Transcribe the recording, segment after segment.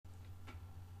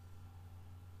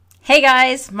Hey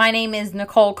guys, my name is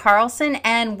Nicole Carlson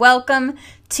and welcome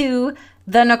to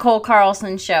the Nicole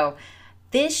Carlson Show.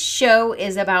 This show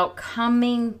is about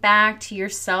coming back to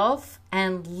yourself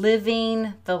and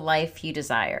living the life you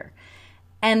desire.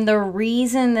 And the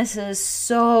reason this is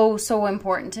so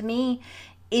important to me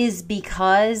is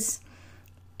because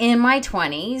in my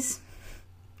 20s,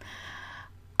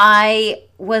 I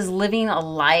was living a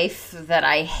life that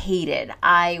I hated.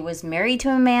 I was married to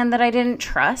a man that I didn't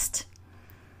trust.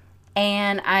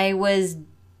 And I was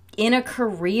in a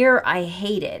career I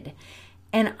hated.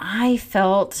 And I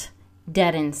felt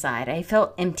dead inside. I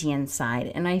felt empty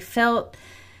inside. And I felt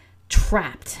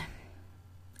trapped.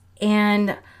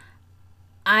 And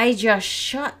I just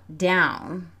shut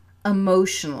down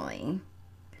emotionally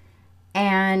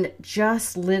and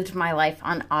just lived my life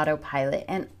on autopilot.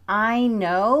 And I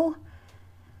know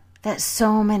that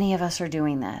so many of us are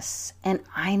doing this. And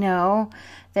I know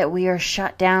that we are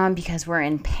shut down because we're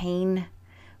in pain.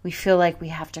 We feel like we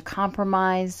have to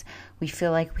compromise. We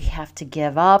feel like we have to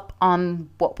give up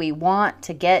on what we want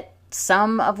to get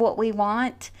some of what we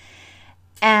want.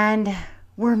 And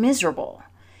we're miserable.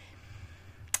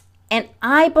 And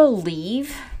I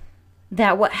believe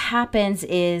that what happens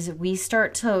is we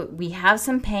have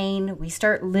some pain. We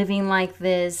start living like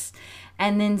this.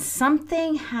 And then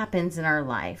something happens in our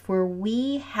life where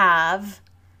we have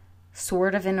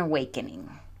sort of an awakening.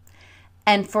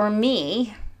 And for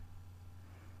me,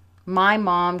 my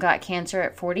mom got cancer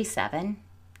at 47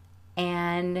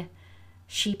 and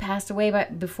she passed away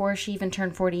before she even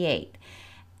turned 48.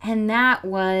 And that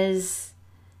was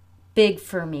big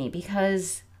for me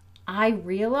because I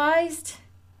realized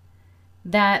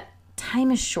that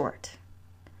time is short.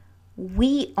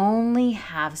 We only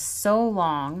have so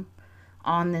long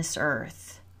on this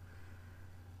earth.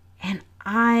 And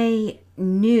I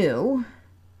knew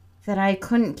that I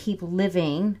couldn't keep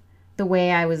living the way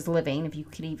I was living, if you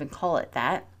could even call it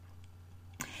that.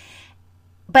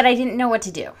 But I didn't know what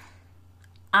to do.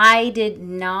 I did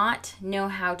not know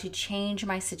how to change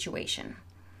my situation.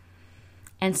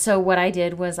 And so what I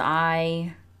did was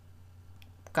I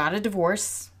got a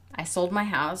divorce. I sold my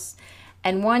house.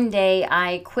 And one day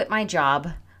I quit my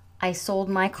job. I sold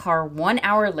my car 1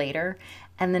 hour later.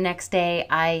 And the next day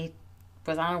I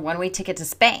was on a one-way ticket to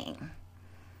Spain.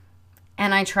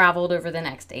 And I traveled over the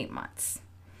next 8 months.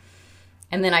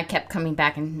 And then I kept coming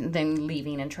back and then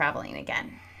leaving and traveling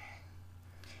again.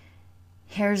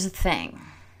 Here's the thing.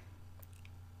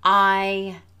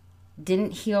 I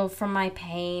didn't heal from my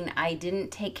pain. I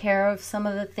didn't take care of some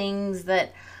of the things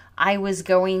that I was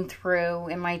going through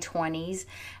in my 20s.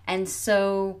 And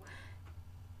so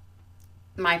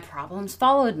my problems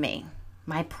followed me.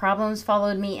 My problems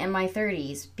followed me in my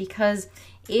 30s because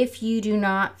if you do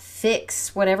not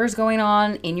fix whatever's going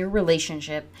on in your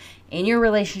relationship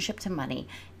to money,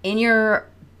 in your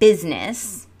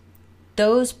business,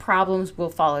 those problems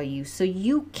will follow you. So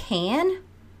you can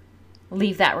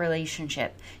leave that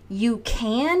relationship. You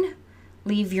can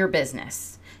leave your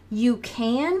business. You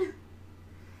can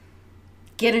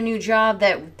get a new job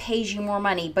that pays you more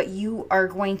money, but you are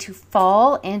going to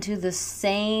fall into the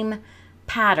same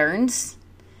patterns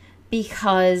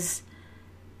because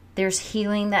there's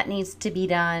healing that needs to be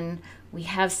done. We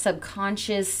have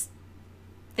subconscious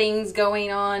things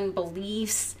going on,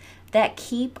 beliefs that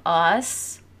keep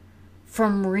us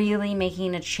from really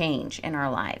making a change in our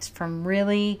lives, from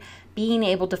really being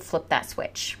able to flip that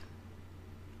switch.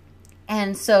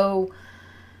 And so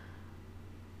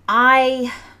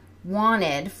I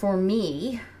wanted for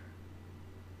me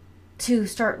to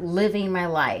start living my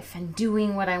life and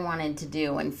doing what I wanted to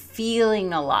do and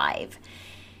feeling alive.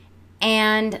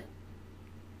 And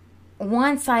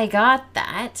once I got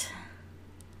that,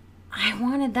 I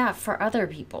wanted that for other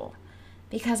people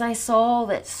because I saw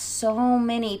that so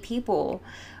many people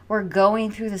were going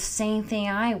through the same thing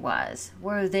I was,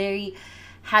 where they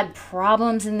had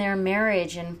problems in their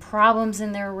marriage and problems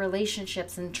in their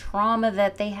relationships and trauma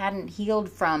that they hadn't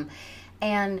healed from.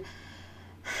 And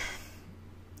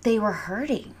they were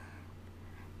hurting.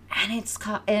 And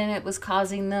it was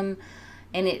causing them,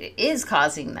 and it is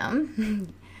causing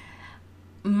them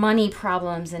money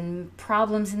problems and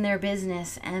problems in their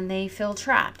business, and they feel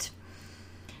trapped.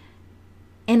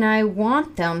 And I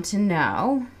want them to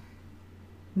know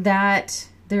that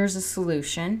there's a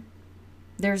solution,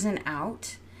 there's an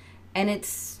out, and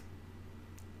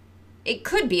it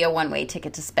could be a one-way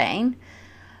ticket to Spain,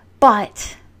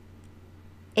 but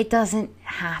it doesn't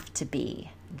have to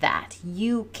be that.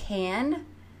 You can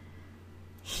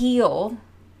heal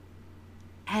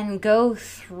and go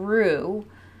through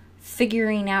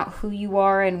figuring out who you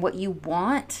are and what you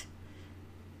want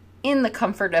in the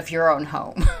comfort of your own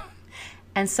home.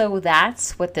 And so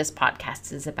that's what this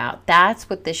podcast is about. That's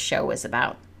what this show is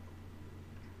about.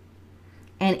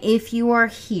 And if you are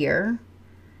here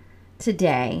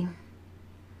today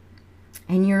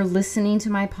and you're listening to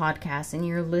my podcast and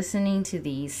you're listening to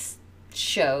these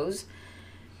shows,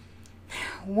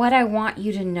 what I want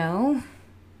you to know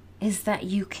is that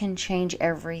you can change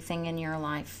everything in your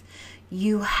life.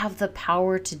 You have the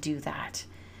power to do that.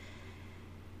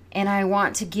 And I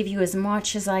want to give you as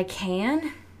much as I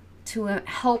can to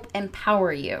help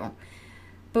empower you.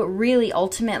 But really,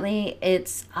 ultimately,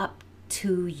 it's up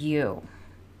to you.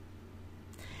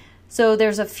 So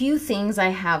there's a few things I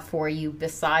have for you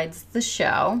besides the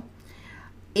show.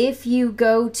 If you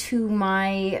go to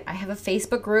I have a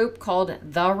Facebook group called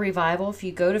The Revival. If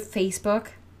you go to Facebook,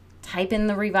 type in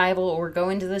The Revival or go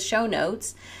into the show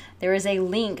notes, there is a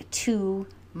link to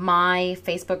my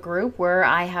Facebook group where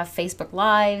I have Facebook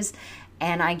Lives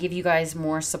and I give you guys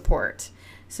more support.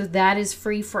 So that is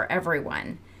free for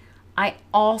everyone. I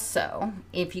also,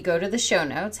 if you go to the show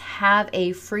notes, have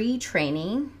a free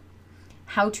training,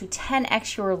 how to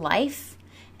 10x your life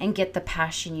and get the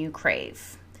passion you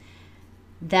crave.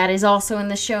 That is also in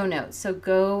the show notes. So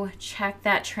go check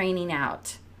that training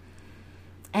out.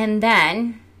 And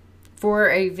then for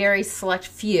a very select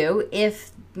few,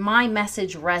 if my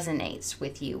message resonates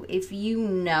with you, if you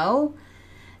know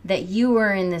that you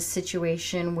are in this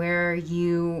situation where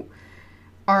you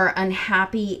are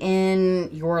unhappy in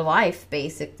your life,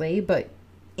 basically, but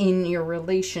in your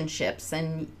relationships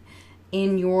and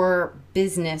in your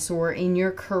business or in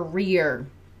your career,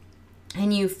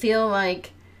 and you feel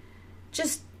like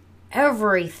just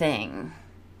everything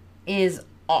is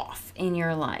off in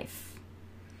your life,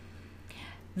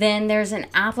 then there's an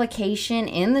application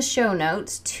in the show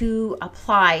notes to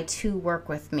apply to work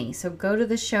with me. So go to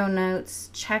the show notes,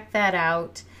 check that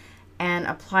out, and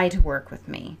apply to work with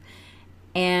me.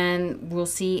 And we'll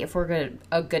see if we're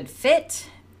a good fit,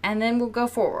 and then we'll go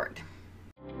forward.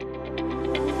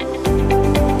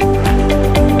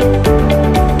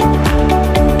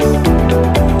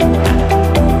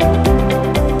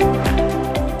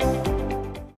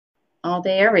 All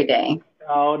day, every day.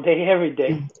 All day, every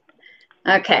day.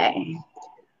 Okay,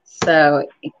 so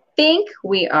I think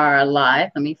we are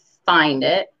live. Let me find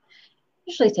it.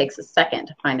 Usually takes a second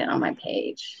to find it on my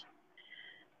page.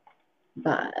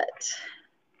 But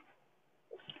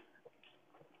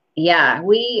yeah,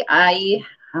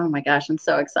 oh my gosh, I'm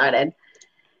so excited.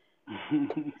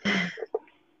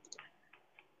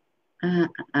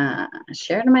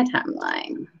 Share to my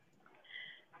timeline.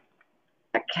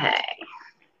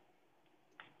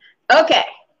 Okay,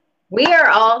 we are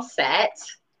all set.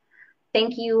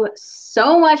 Thank you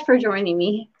so much for joining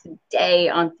me today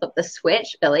on Flip the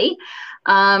Switch, Billy.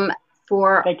 Thank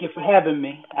you for having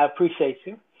me. I appreciate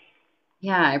you.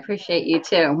 Yeah, I appreciate you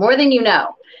too, more than you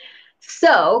know.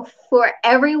 So for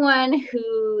everyone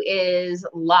who is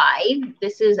live,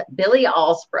 this is Billy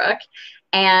Alsbrook,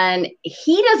 and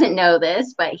he doesn't know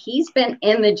this, but he's been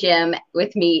in the gym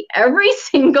with me every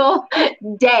single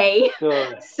day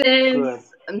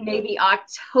since maybe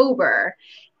October,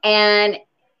 and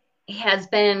he has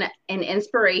been an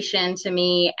inspiration to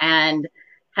me and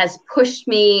has pushed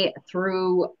me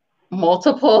through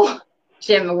multiple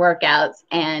gym workouts.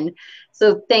 And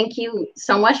so thank you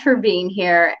so much for being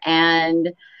here.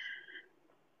 And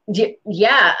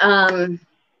yeah,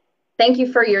 thank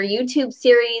you for your YouTube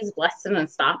series, Blessed and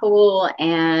Unstoppable.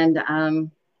 And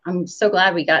I'm so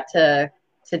glad we got to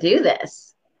do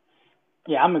this.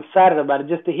 Yeah, I'm excited about it.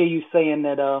 Just to hear you saying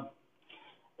that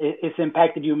it's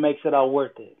impacted you makes it all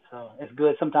worth it. So it's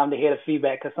good sometimes to hear the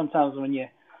feedback, because sometimes when you're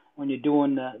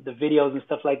doing the videos and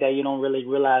stuff like that, you don't really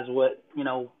realize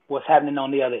what's happening on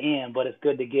the other end. But it's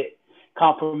good to get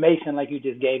confirmation like you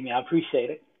just gave me. I appreciate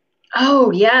it.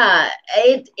 Oh yeah,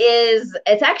 it is.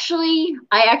 I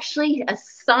actually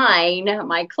assign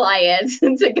my clients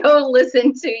to go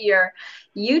listen to your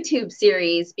YouTube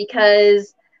series,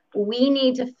 because we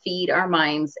need to feed our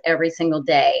minds every single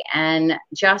day, and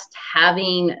just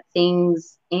having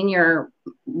things in your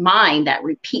mind that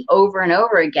repeat over and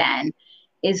over again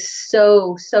is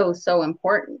so, so, so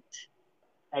important.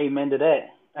 Amen to that.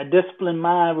 A disciplined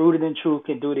mind rooted in truth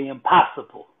can do the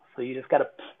impossible. So you just got to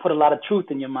put a lot of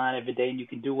truth in your mind every day, and you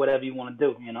can do whatever you want to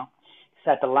do, Just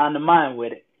have to line the mind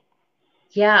with it.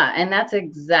 Yeah, and that's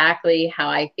exactly how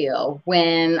I feel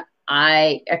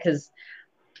because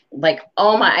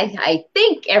I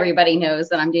think everybody knows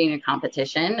that I'm doing a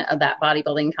competition, that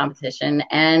bodybuilding competition.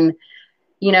 And,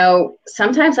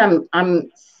 sometimes I'm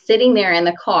sitting there in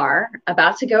the car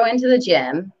about to go into the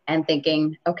gym and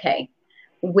thinking, okay,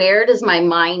 where does my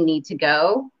mind need to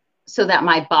go so that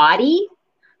my body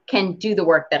can do the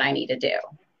work that I need to do.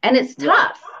 And it's Right,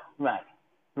 tough. right,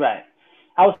 right.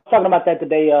 I was talking about that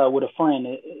today with a friend.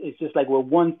 It's just like we're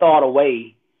one thought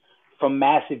away from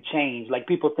massive change. Like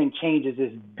people think change is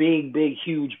this big, big,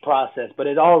 huge process, but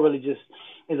it all really just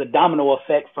is a domino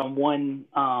effect from one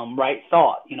right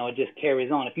thought. You know, it just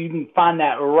carries on. If you can find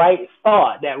that right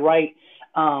thought, that right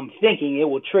thinking, it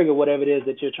will trigger whatever it is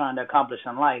that you're trying to accomplish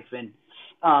in life. And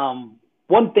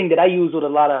one thing that I use with a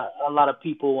lot of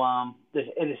people that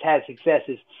has had success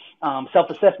is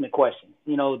self-assessment questions.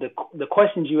 You know, the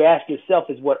questions you ask yourself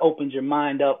is what opens your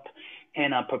mind up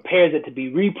and prepares it to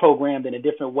be reprogrammed in a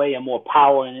different way, a more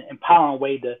empowering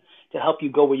way to help you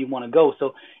go where you want to go.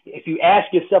 So if you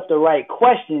ask yourself the right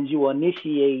questions, you will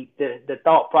initiate the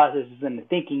thought processes and the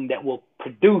thinking that will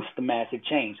produce the massive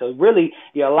change. So really,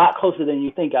 you're a lot closer than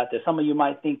you think out there. Some of you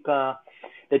might think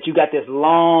that you got this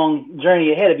long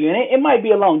journey ahead of you, and it might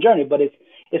be a long journey, but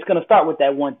it's going to start with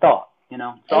that one thought. You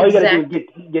know, so all you got to do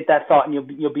is get that thought, and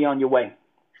you'll be on your way.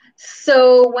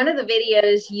 So one of the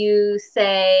videos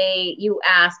you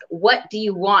ask, what do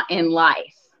you want in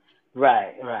life?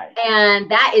 Right.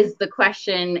 And that is the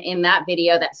question in that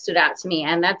video that stood out to me.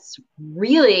 And that's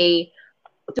really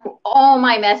through all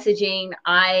my messaging,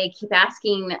 I keep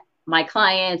asking my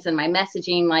clients and my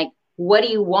messaging, like, what do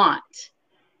you want?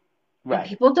 Right. And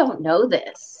people don't know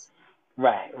this.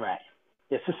 Right.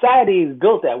 Yeah, society is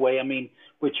built that way. I mean,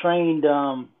 we're trained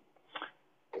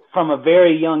from a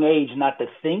very young age not to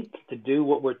think, to do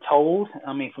what we're told.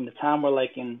 I mean, from the time we're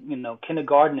like in,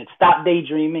 kindergarten, and stop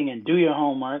daydreaming and do your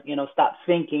homework, stop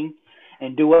thinking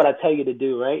and do what I tell you to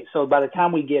do, right? So by the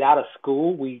time we get out of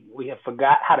school, we have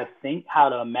forgot how to think, how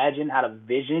to imagine, how to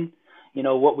vision,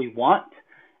 what we want.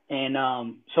 And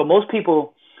so most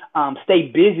people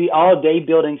stay busy all day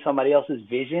building somebody else's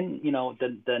vision,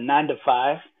 the 9 to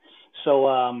 5.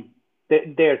 So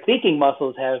their thinking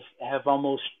muscles have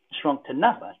almost shrunk to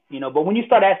nothing, but when you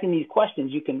start asking these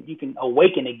questions, you can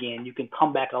awaken again. You can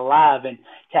come back alive and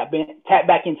tap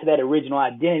back into that original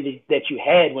identity that you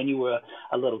had when you were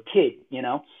a little kid,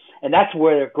 and that's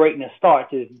where greatness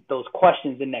starts, is those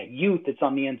questions in that youth that's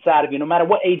on the inside of you. No matter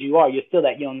what age you are, you're still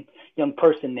that young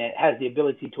person that has the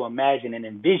ability to imagine and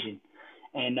envision.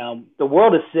 And the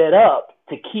world is set up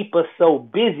to keep us so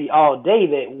busy all day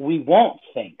that we won't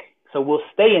think. So we'll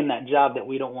stay in that job that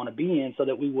we don't want to be in so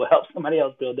that we will help somebody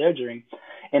else build their dream.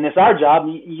 And it's our job,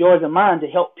 yours and mine, to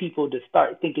help people to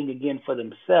start thinking again for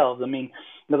themselves. I mean,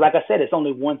 like I said, it's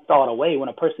only one thought away. When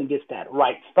a person gets that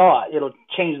right thought, it'll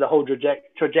change the whole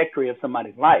trajectory of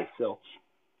somebody's life. So,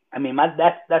 I mean,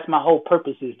 that's my whole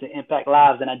purpose, is to impact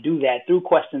lives. And I do that through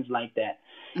questions like that.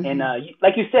 Mm-hmm. And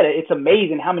like you said, it's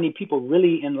amazing how many people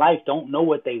really in life don't know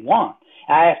what they want.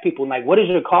 I ask people, like, what is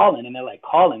your calling? And they're like,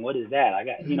 calling, what is that? I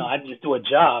got, I just do a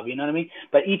job, you know what I mean?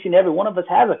 But each and every one of us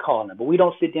has a calling, but we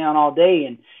don't sit down all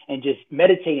day and just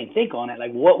meditate and think on it.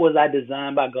 Like, what was I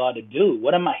designed by God to do?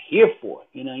 What am I here for?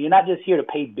 You're not just here to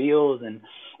pay bills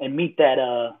and meet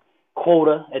that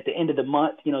quota at the end of the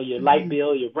month, your light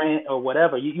bill, your rent, or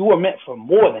whatever. You were meant for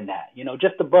more than that.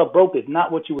 Just above broke is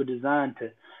not what you were designed to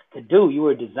do. You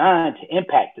were designed to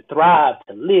impact, to thrive,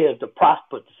 to live, to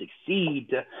prosper, to succeed,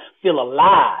 to feel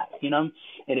alive, And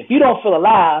if you don't feel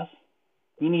alive,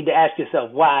 you need to ask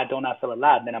yourself, why don't I feel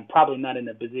alive? Then I'm probably not in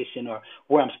the position or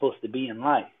where I'm supposed to be in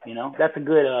life. That's a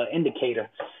good indicator.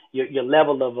 Your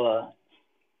level of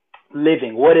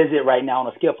living. What is it right now on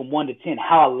a scale from 1 to 10?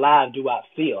 How alive do I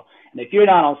feel? And if you're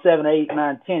not on 7, 8,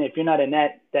 9, 10, if you're not in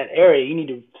that area, you need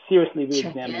to seriously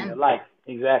re-examine your life.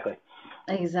 Exactly.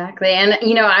 And,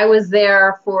 I was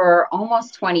there for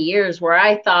almost 20 years where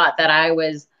I thought that I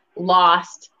was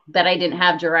lost, that I didn't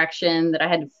have direction, that I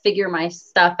had to figure my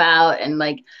stuff out. And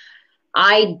like,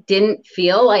 I didn't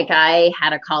feel like I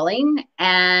had a calling.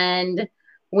 And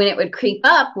when it would creep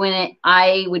up,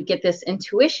 I would get this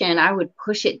intuition, I would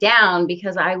push it down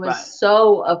because I was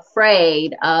so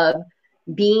afraid of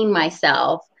being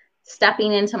myself,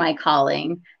 stepping into my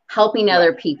calling, helping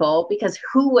other people, because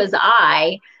who was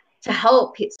I to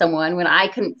help someone when I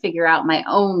couldn't figure out my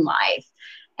own life?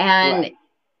 And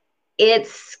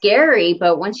it's scary,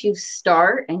 but once you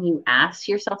start and you ask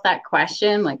yourself that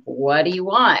question, like, what do you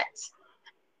want?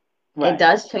 It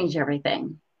does change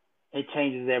everything. It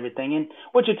changes everything. And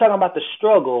what you're talking about, the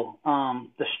struggle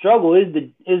is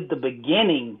the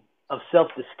beginning of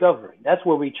self-discovery. That's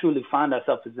where we truly find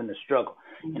ourselves, is in the struggle.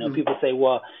 People say,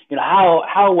 well,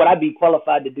 how would I be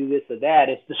qualified to do this or that?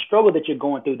 It's the struggle that you're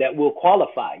going through that will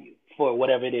qualify you for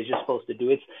whatever it is you're supposed to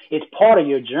do. It's part of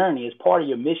your journey. It's part of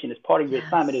your mission. It's part of your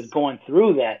assignment, is going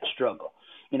through that struggle.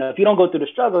 If you don't go through the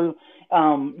struggle,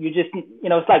 you just,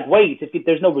 it's like weights. If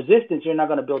there's no resistance, you're not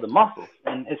going to build the muscles.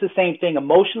 And it's the same thing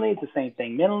emotionally. It's the same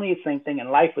thing mentally. It's the same thing in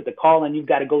life with the calling. You've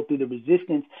got to go through the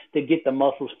resistance to get the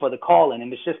muscles for the calling.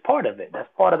 And it's just part of it. That's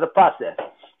part of the process,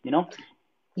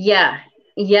 Yeah.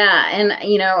 Yeah. And,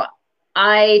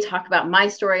 I talk about my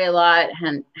story a lot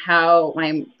and how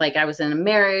I was in a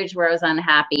marriage where I was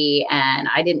unhappy and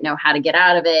I didn't know how to get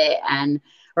out of it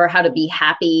or how to be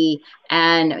happy.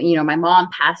 And, my mom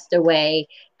passed away.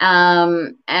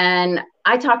 And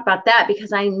I talk about that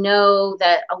because I know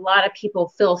that a lot of people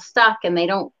feel stuck and they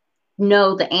don't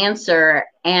know the answer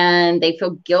and they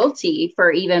feel guilty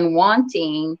for even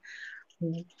wanting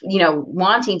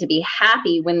to be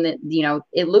happy when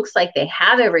it looks like they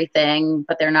have everything,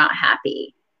 but they're not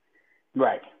happy.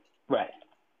 Right.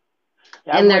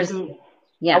 Yeah, And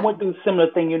I went through a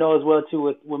similar thing, as well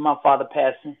too, with my father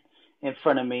passing in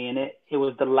front of me, and it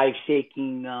was the life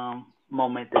shaking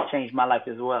moment that changed my life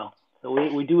as well. So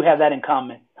we do have that in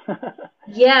common.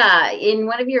 Yeah, in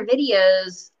one of your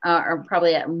videos, or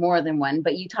probably more than one,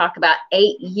 but you talk about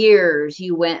 8 years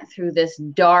you went through this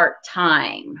dark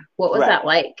time. What was that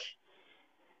like?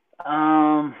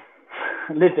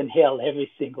 Living hell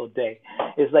every single day.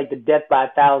 It's like the death by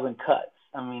 1,000 cuts.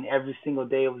 I mean, every single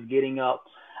day it was getting up,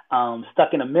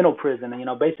 stuck in a mental prison.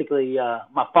 And, basically,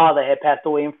 my father had passed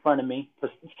away in front of me.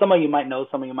 Some of you might know,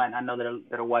 some of you might not know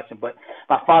that are watching, but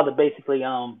my father basically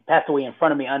passed away in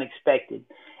front of me unexpected.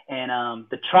 And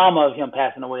the trauma of him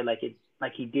passing away like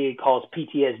he did caused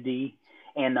PTSD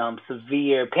and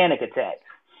severe panic attacks.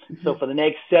 Mm-hmm. So for the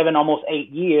next 7, almost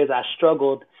 8 years, I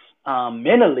struggled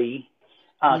mentally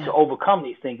to overcome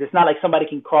these things. It's not like somebody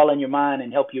can crawl in your mind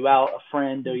and help you out, a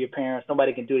friend or your parents.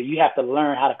 Nobody can do it. You have to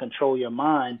learn how to control your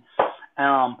mind.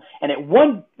 And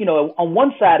on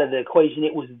one side of the equation,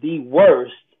 it was the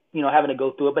worst, having to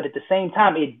go through it. But at the same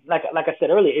time, it, like I said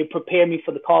earlier, it prepared me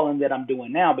for the calling that I'm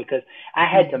doing now, because I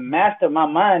had to master my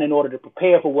mind in order to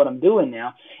prepare for what I'm doing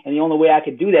now. And the only way I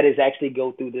could do that is actually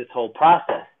go through this whole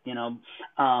process.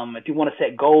 If you want to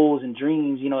set goals and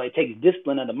dreams, it takes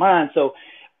discipline of the mind. So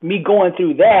me going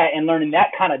through that and learning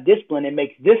that kind of discipline, it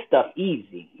makes this stuff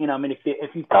easy.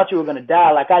 If you thought you were going to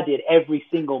die like I did every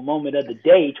single moment of the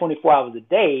day, 24 hours a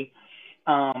day,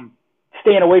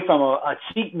 staying away from a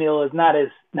cheat meal is not as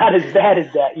bad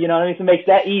as that. So it makes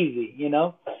that easy,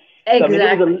 Exactly. So,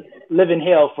 it was a living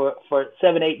hell for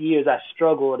 7, 8 years. I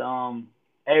struggled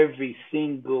every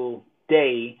single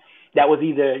day. That was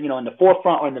either, in the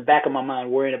forefront or in the back of my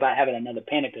mind, worrying about having another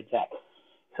panic attack.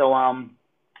 So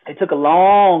it took a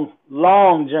long,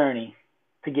 long journey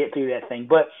to get through that thing.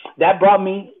 But that brought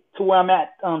me to where I'm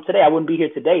at today. I wouldn't be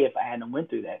here today if I hadn't went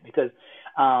through that, because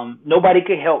nobody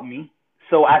could help me.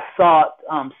 So I sought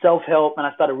self-help, and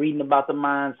I started reading about the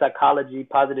mind, psychology,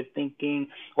 positive thinking,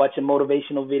 watching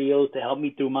motivational videos to help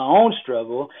me through my own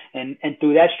struggle. And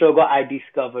through that struggle, I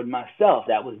discovered myself.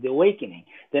 That was the awakening.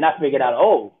 Then I figured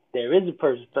out, there is a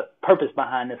purpose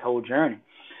behind this whole journey.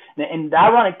 And the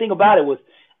ironic thing about it was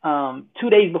 2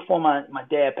 days before my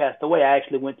dad passed away, I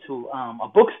actually went to a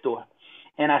bookstore.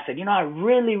 And I said, I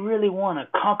really, really want to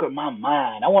conquer my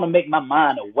mind. I want to make my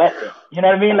mind a weapon. You know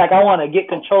what I mean? Like, I want to get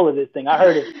control of this thing. I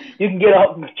heard if you can get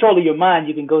control of your mind,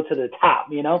 you can go to the top,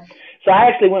 So I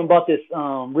actually went and bought this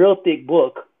real thick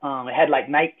book. It had like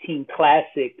 19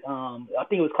 classic, I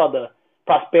think it was called the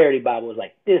Prosperity Bible. It was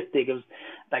like this thick. It was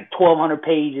like 1,200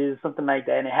 pages, something like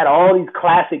that. And it had all these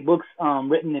classic books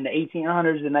written in the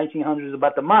 1800s and 1900s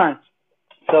about the mind.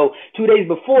 So 2 days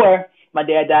before my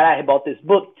dad died, I had bought this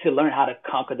book to learn how to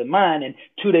conquer the mind. And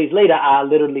 2 days later, I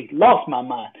literally lost my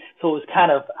mind. So it was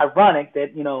kind of ironic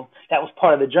that, that was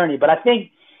part of the journey. But I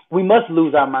think we must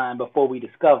lose our mind before we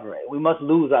discover it. We must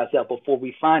lose ourselves before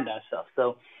we find ourselves.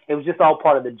 So it was just all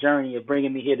part of the journey of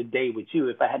bringing me here today with you.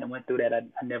 If I hadn't went through that, I'd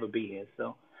never be here.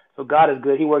 So God is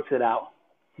good. He works it out.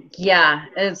 Yeah,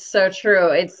 it's so true.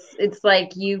 It's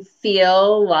like you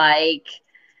feel like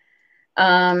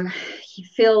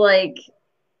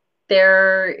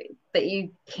that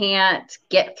you can't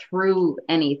get through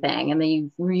anything, and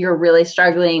then you're really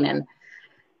struggling, and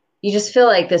you just feel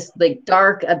like this like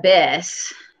dark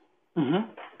abyss.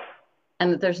 Mm-hmm.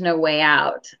 And that there's no way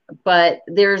out. But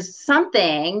there's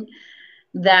something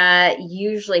that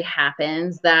usually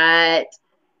happens that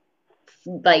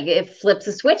like it flips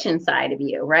a switch inside of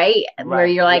you, right? Where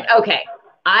you're like, okay,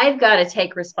 I've got to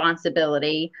take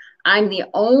responsibility. I'm the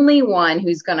only one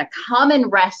who's going to come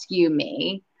and rescue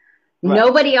me. Right.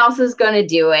 Nobody else is going to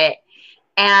do it.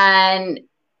 And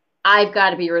I've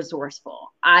got to be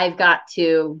resourceful. I've got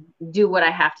to do what I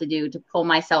have to do to pull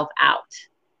myself out.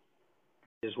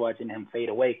 Just watching him fade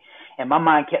away. And my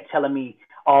mind kept telling me,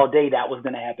 all day that was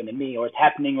going to happen to me, or it's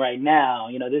happening right now.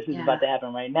 You know, this is about to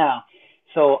happen right now.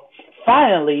 So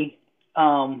finally,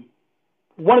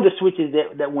 one of the switches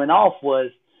that went off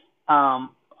was,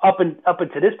 up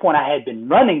until this point, I had been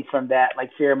running from that,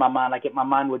 like fear in my mind. Like if my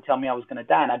mind would tell me I was going to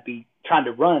die, and I'd be trying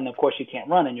to run. Of course, you can't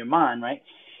run in your mind, right?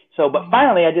 So, but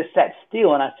finally, I just sat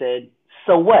still and I said,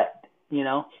 so what? You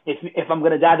know, if I'm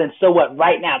going to die, then so what?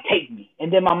 Right now, take me.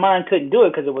 And then my mind couldn't do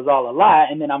it because it was all a lie.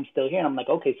 And then I'm still here. And I'm like,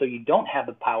 okay, so you don't have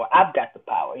the power. I've got the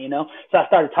power, you know? So I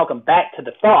started talking back to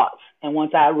the thoughts. And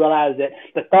once I realized that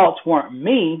the thoughts weren't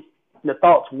me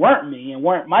and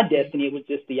weren't my destiny, it was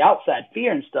just the outside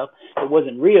fear and stuff. It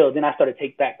wasn't real. Then I started to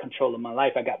take back control of my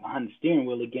life. I got behind the steering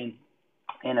wheel again.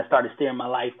 And I started steering my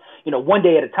life, you know, one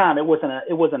day at a time. It wasn't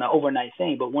an overnight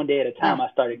thing, but one day at a time, I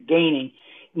started gaining,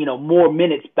 you know, more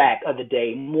minutes back of the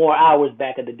day, more hours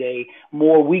back of the day,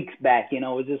 more weeks back. You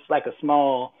know, it was just like a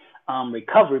small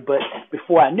recovery. But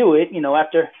before I knew it, you know,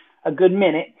 after a good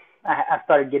minute, I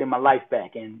started getting my life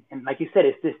back. And like you said,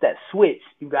 it's just that switch.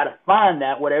 You got to find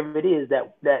that, whatever it is,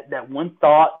 that one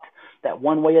thought, that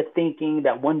one way of thinking,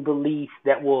 that one belief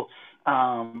that will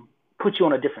put you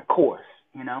on a different course.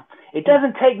 You know, it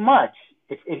doesn't take much.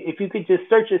 If you could just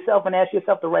search yourself and ask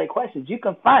yourself the right questions, you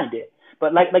can find it.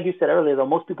 But like you said earlier, though,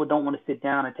 most people don't want to sit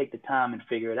down and take the time and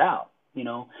figure it out. You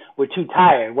know, we're too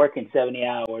tired working 70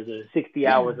 hours or 60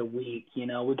 hours a week. You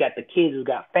know, we got the kids, we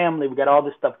got family, we got all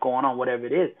this stuff going on, whatever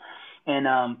it is. And,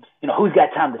 you know, who's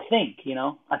got time to think, you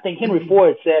know? I think Henry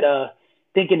Ford said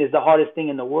thinking is the hardest thing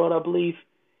in the world, I believe.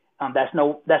 That's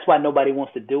why nobody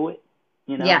wants to do it.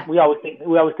 You know, we always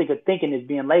think of thinking as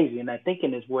being lazy, and that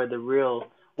thinking is where the real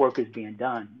work is being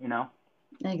done, you know?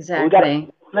 Exactly. We got to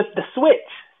flip the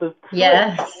switch.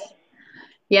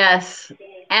 Yes.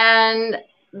 And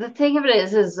the thing of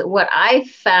it is what I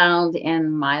found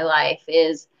in my life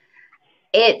is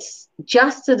it's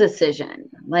just a decision.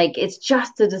 Like, it's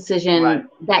just a decision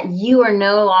that you are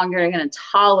no longer going to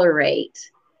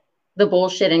tolerate the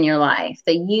bullshit in your life,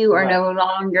 that you are no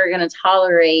longer going to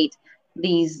tolerate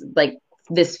these, like,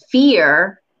 this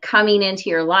fear coming into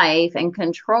your life and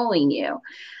controlling you.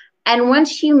 And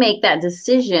once you make that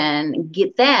decision,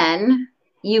 then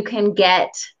you can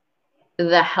get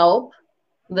the help,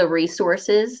 the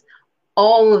resources,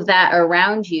 all of that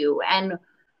around you. And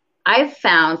I've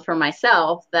found for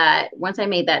myself that once I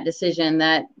made that decision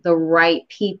that the right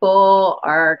people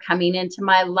are coming into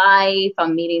my life,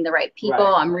 I'm meeting the right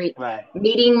people, I'm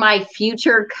meeting my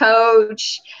future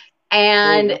coach,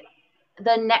 and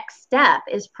the next step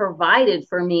is provided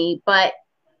for me. But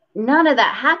none of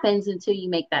that happens until you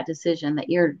make that decision that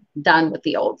you're done with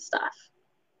the old stuff.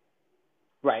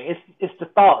 Right. It's the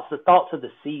thoughts. The thoughts are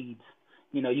the seeds.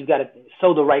 You know, you've got to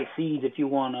sow the right seeds if you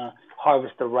want to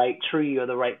harvest the right tree or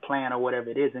the right plant or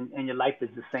whatever it is. And your life is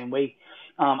the same way.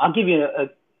 I'll give you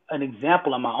an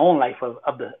example in my own life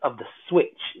of the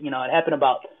switch. You know, it happened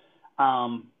about,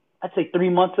 I'd say 3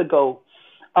 months ago.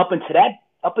 Up until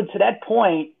that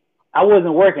point, I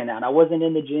wasn't working out. I wasn't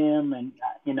in the gym, and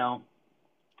you know,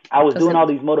 I was doing all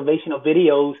these motivational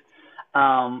videos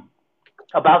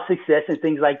about success and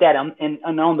things like that. And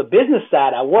on the business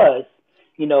side, I was,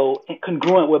 you know,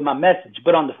 congruent with my message.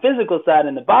 But on the physical side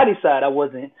and the body side, I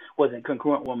wasn't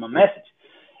congruent with my message.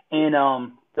 And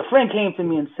the friend came to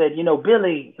me and said, you know,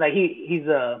 Billy, like he's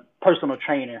a personal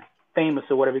trainer, famous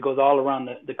or whatever. He goes all around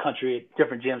the country at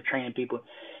different gyms training people.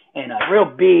 And a real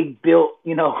big built,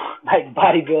 you know, like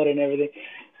bodybuilder and everything.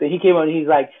 So he came up and he's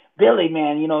like, Billy,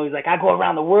 man, you know, he's like, I go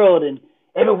around the world and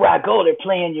everywhere I go, they're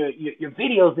playing your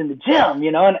videos in the gym,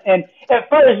 you know. And at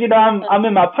first, you know, I'm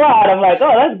in my pride. I'm like,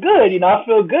 oh, that's good, you know. I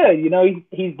feel good, you know.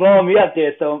 He's blowing me up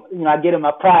there, so you know, I get in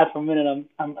my pride for a minute.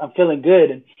 I'm feeling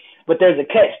good, but there's a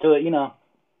catch to it, you know.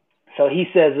 So he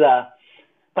says,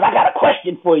 but I got a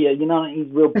question for you, you know. He's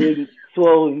real big,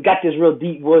 swole, and got this real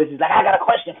deep voice. He's like, I got a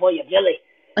question for you, Billy.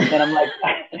 And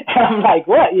I'm like,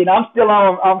 what? You know, I'm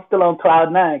still on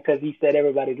cloud nine because he said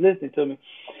everybody's listening to me.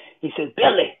 He says,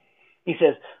 Billy. He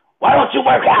says, why don't you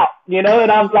work out? You know,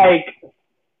 and I'm like,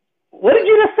 what did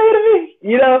you just say to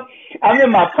me? You know, I'm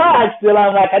in my pride still.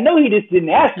 I'm like, I know he just didn't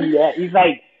ask me that. He's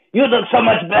like, you look so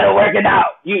much better working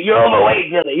out. You're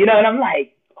overweight, Billy. You know, and I'm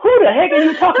like, who the heck are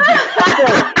you talking to?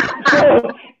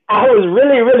 So I was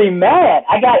really, really mad.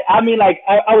 I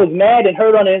was mad and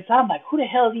hurt on the inside. I'm like, who the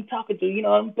hell is he talking to? You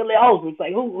know, I'm Billy Owens. It's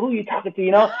like, who are you talking to?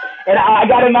 You know, and I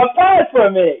got in my pride for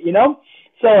a minute, you know.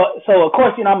 So of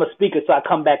course, you know, I'm a speaker, so I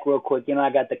come back real quick. You know, I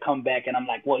got to come back, and I'm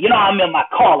like, well, you know, I'm in my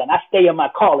calling. I stay in my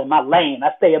calling, my lane. I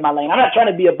stay in my lane. I'm not trying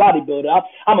to be a bodybuilder.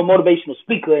 I'm a motivational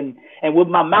speaker, and with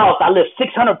my mouth, I lift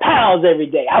 600 pounds every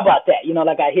day. How about that? You know,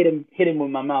 like I hit him with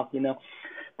my mouth, you know.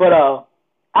 But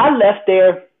I left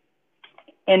there,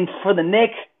 And for the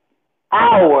next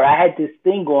hour, I had this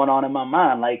thing going on in my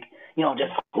mind, like, you know,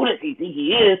 just who does he think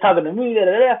he is talking to me? Da,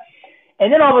 da, da.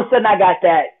 And then all of a sudden I got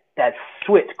that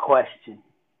switch question.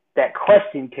 That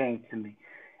question came to me.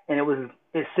 And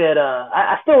it said,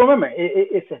 I still remember,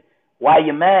 it said, why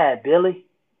you mad, Billy?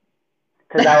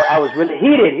 Because I was really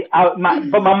heated. But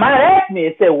my mind asked me,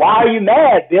 it said, why are you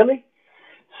mad, Billy?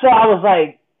 So I was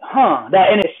like,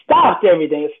 and it stopped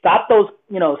everything. It stopped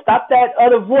stopped that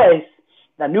other voice,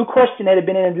 that new question that had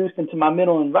been introduced into my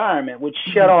mental environment, which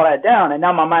shut all that down. And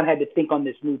now my mind had to think on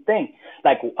this new thing.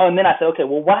 And then I said, okay,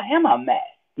 well, why am I mad?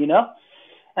 You know?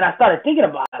 And I started thinking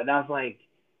about it, and I was like,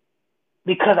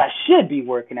 because I should be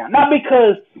working out. Not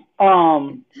because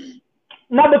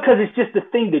it's just a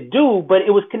thing to do, but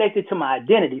it was connected to my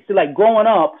identity. So like growing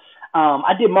up,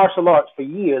 I did martial arts for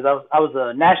years. I was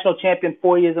a national champion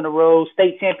 4 years in a row,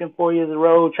 state champion 4 years in a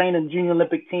row, trained in the junior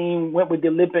Olympic team, went with the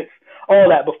Olympics, all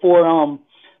that before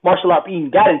martial arts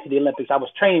even got into the Olympics. I was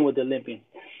training with the Olympians.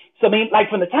 So I mean, like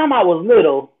from the time I was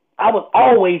little, I was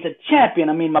always a champion.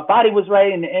 I mean, my body was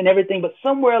right and everything, but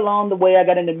somewhere along the way I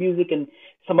got into music and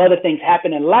some other things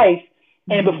happened in life.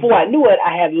 And before I knew it,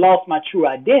 I had lost my true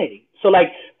identity. So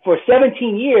like for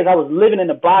 17 years, I was living in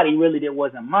a body really that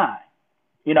wasn't mine.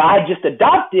 You know, I just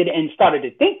adopted and started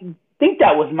to think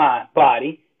that was my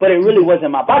body, but it really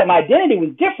wasn't my body. My identity was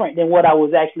different than what I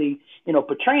was actually,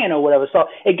 portraying or whatever. So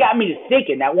it got me to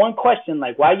thinking that one question,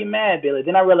 like, why are you mad, Billy?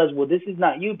 Then I realized, well, this is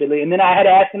not you, Billy. And then I had to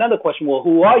ask another question, well,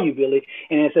 who are you, Billy?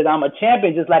 And it said, I'm a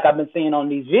champion, just like I've been seeing on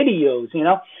these videos,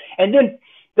 And then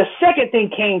the second thing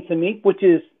came to me, which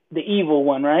is the evil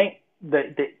one, right?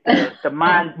 The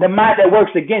mind that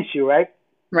works against you, right?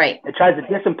 Right. It tries to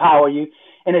disempower you.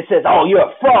 And it says, oh, you're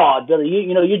a fraud, Billy.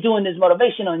 You're doing this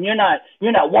motivational and you're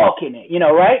not walking it,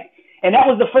 right? And that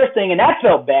was the first thing. And that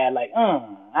felt bad. Like,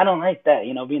 I don't like that,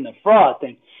 being the fraud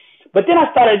thing. But then I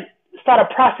started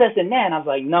processing that. And I was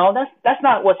like, no, that's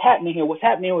not what's happening here. What's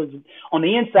happening was on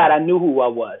the inside, I knew who I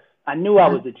was. I knew I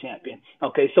was a champion.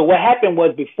 Okay. So what happened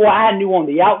was before I knew on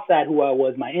the outside who I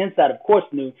was, my inside, of course,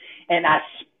 knew. And I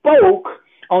spoke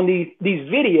on these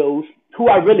videos who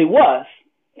I really was.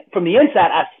 From the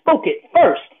inside, I spoke it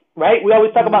first, right? We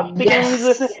always talk about speaking when we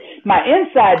listen. My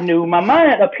inside knew, my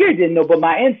mind up here didn't know, but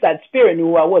my inside spirit knew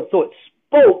who I was. So it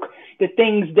spoke the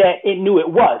things that it knew it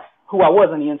was, who I was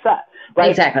on the inside,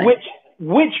 right? Exactly.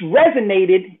 Which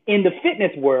resonated in the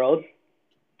fitness world,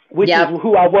 which is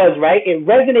who I was, right? It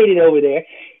resonated over there,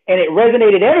 and it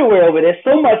resonated everywhere over there,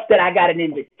 so much that I got an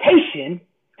invitation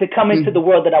to come into the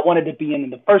world that I wanted to be in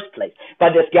the first place by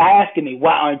this guy asking me,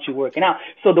 why aren't you working out?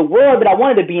 So the world that I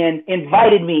wanted to be in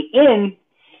invited me in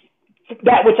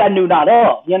that which I knew not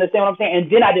of. You understand what I'm saying?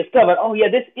 And then I discovered, oh yeah,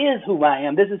 this is who I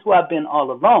am. This is who I've been all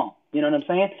along. You know what I'm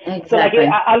saying? Exactly. So like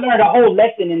I learned a whole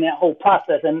lesson in that whole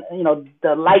process, and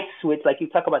the light switch, like you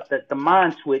talk about, the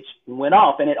mind switch went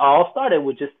off, and it all started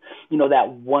with just that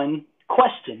one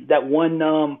question, that one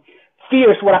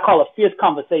what I call a fierce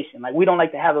conversation. Like we don't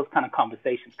like to have those kind of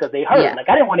conversations because they hurt. Yeah. Like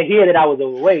I didn't want to hear that I was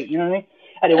overweight. You know what I mean?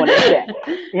 I didn't want to hear that.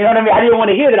 You know what I mean? I didn't want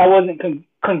to hear that I wasn't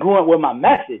congruent with my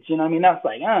message. You know what I mean? That's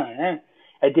like,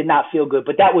 it did not feel good.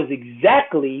 But that was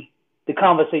exactly the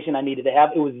conversation I needed to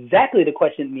have. It was exactly the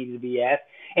question that needed to be asked.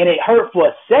 And it hurt for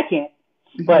a second.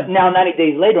 But now 90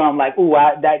 days later, I'm like, ooh,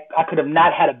 I could have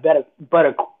not had a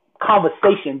better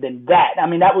conversation than that. I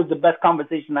mean, that was the best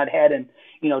conversation I'd had in,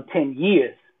 10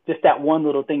 years. Just that one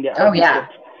little thing that hurt. Oh, yeah.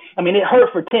 I mean, it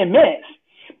hurt for 10 minutes,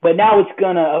 but now it's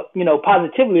gonna,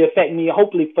 positively affect me,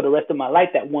 hopefully for the rest of my life.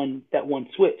 That one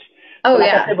switch. Oh, like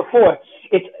yeah. I said before,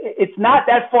 it's not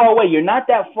that far away. You're not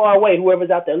that far away. Whoever's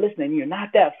out there listening, you're not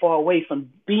that far away from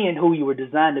being who you were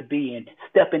designed to be and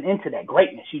stepping into that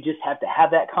greatness. You just have to have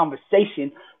that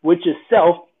conversation with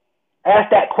yourself.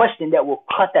 Ask that question that will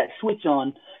cut that switch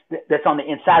on that's on the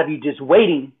inside of you, just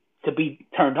waiting to be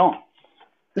turned on.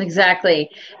 Exactly.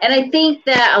 And I think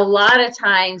that a lot of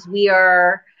times we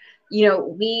are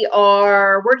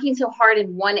working so hard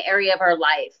in one area of our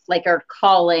life, like our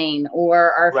calling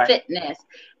or our fitness,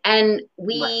 and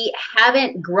we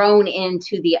haven't grown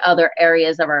into the other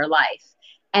areas of our life.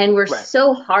 And we're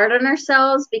so hard on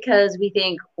ourselves because we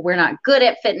think we're not good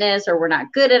at fitness, or we're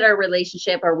not good at our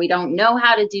relationship, or we don't know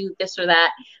how to do this or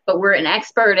that, but we're an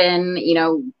expert in,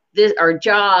 this, our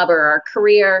job or our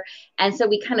career. And so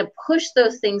we kind of push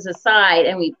those things aside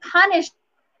and we punish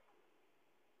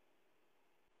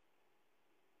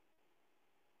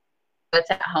what's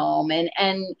at home.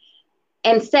 And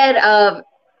instead of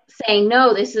saying,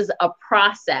 no, this is a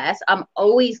process, I'm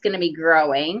always going to be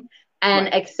growing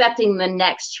and accepting the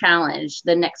next challenge,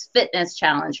 the next fitness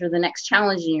challenge, or the next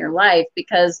challenge in your life,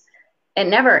 because it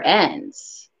never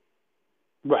ends.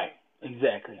 Right.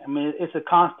 Exactly. I mean, it's a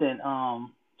constant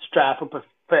strive for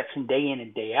perfection day in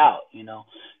and day out.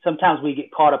 Sometimes we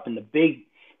get caught up in the big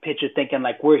picture, thinking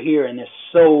like we're here and they're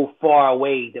so far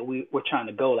away that we're trying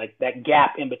to go. Like that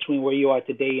gap in between where you are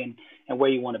today and where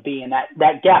you want to be, and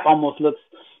that gap almost looks,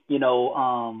 you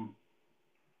know,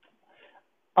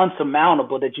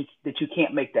 unsurmountable, that you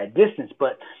can't make that distance.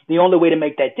 But the only way to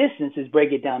make that distance is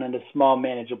break it down into small,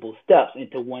 manageable steps,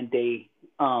 into one day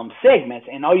segments.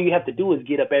 And all you have to do is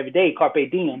get up every day, carpe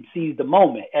diem, seize the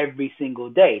moment every single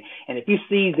day. And if you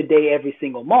seize the day every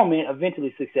single moment,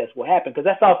 eventually success will happen, because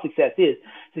that's all success is.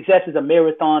 Success is a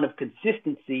marathon of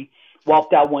consistency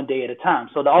walked out one day at a time.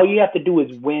 So all you have to do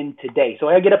is win today. So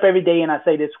I get up every day and I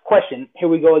say this question. Here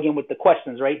we go again with the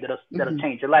questions, right? That'll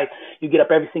change your life. You get up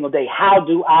every single day. How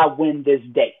do I win this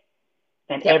day?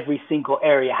 In every single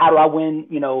area. How do I win,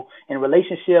 in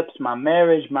relationships, my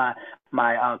marriage, my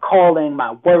calling,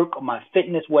 my work, my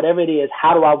fitness, whatever it is?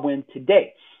 How do I win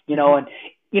today?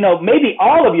 And maybe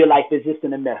all of your life is just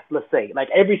in a mess, let's say, like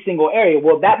every single area.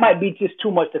 Well, that might be just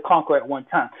too much to conquer at one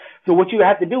time. So what you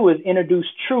have to do is introduce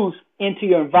truth into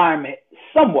your environment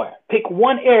somewhere. Pick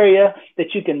one area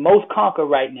that you can most conquer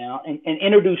right now, and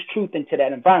introduce truth into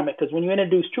that environment. Because when you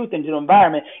introduce truth into the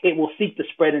environment, it will seek to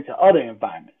spread into other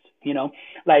environments.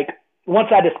 Like once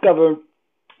I discovered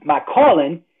my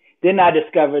calling, then I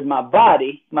discovered my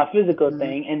body, my physical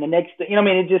thing, and the next,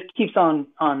 it just keeps on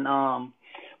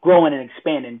growing and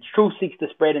expanding. Truth seeks to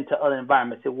spread into other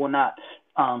environments. It will not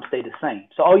stay the same.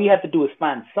 So all you have to do is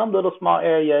find some little small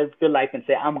area of your life and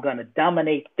say, I'm going to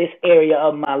dominate this area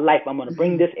of my life. I'm going to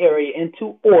bring this area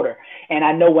into order. And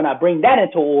I know when I bring that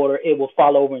into order, it will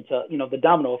fall over into, the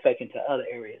domino effect into other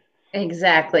areas.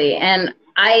 Exactly. And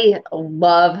I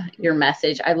love your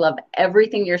message. I love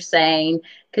everything you're saying,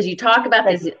 because you talk about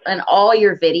this in all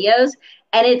your videos,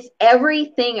 and it's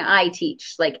everything I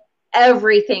teach, like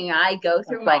everything I go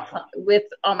through with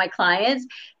all my clients,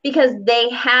 because they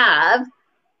have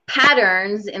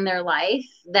patterns in their life.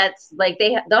 That's like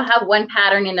they'll have one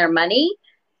pattern in their money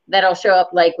that'll show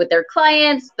up like with their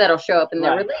clients, that'll show up in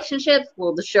their relationships,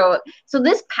 will show up. So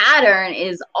this pattern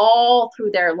is all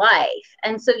through their life.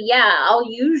 And so, I'll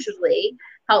usually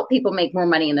help people make more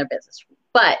money in their business,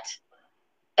 but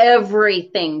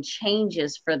everything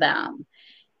changes for them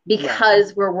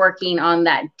because we're working on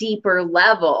that deeper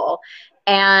level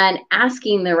and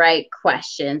asking the right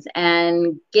questions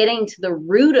and getting to the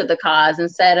root of the cause,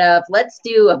 instead of let's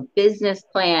do a business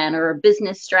plan or a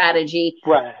business strategy.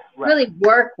 Really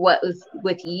work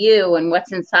with you and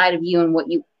what's inside of you and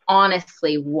what you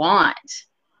honestly want.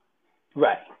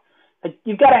 Right.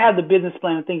 You've got to have the business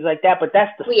plan and things like that, but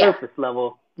that's the surface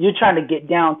level. You're trying to get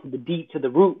down to the deep, to the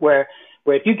root, where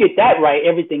if you get that right,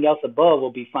 everything else above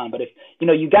will be fine. But if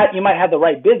you might have the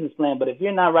right business plan, but if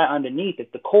you're not right underneath,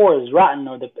 if the core is rotten,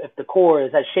 or if the core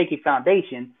has shaky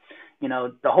foundation,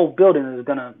 the whole building is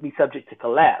going to be subject to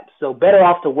collapse. So better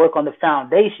off to work on the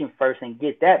foundation first and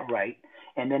get that right,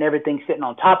 and then everything sitting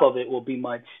on top of it will be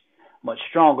much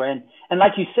stronger. And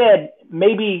like you said,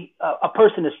 maybe a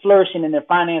person is flourishing in their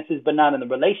finances but not in the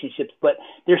relationships, but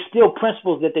there's still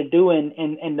principles that they're doing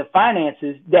in the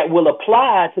finances that will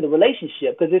apply to the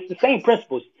relationship, because it's the same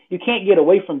principles. You can't get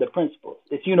away from the principles.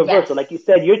 It's universal. Like you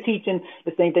said, you're teaching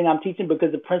the same thing I'm teaching,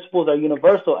 because the principles are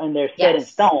universal and they're set in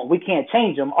stone. We can't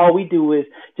change them. All we do is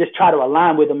just try to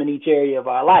align with them in each area of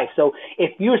our life. So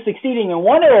if you're succeeding in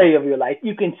one area of your life,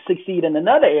 you can succeed in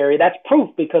another area. That's proof,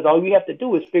 because all you have to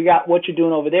do is figure out what you're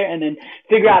doing over there and then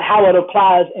figure out how it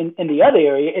applies in the other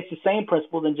area. It's the same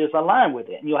principles, and just align with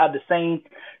it, and you'll have the same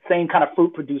kind of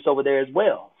fruit produced over there as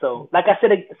well. So like I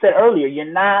said earlier, you're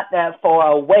not that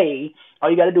far away. All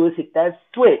you got to do is hit that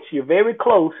switch. You're very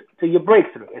close to your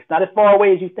breakthrough. It's not as far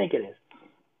away as you think it is.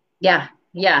 Yeah.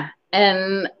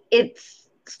 And it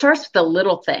starts with the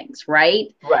little things, right?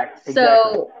 Right. Exactly.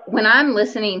 So when I'm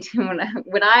listening to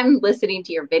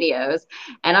your videos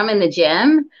and I'm in the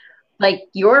gym, like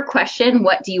your question,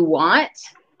 what do you want?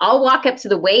 I'll walk up to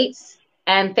the weights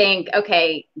and think,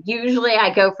 okay, usually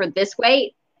I go for this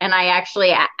weight. And I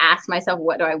actually ask myself,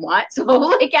 what do I want? So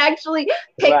I'll actually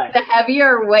pick the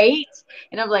heavier weight.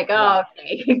 And I'm like,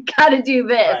 okay, got to do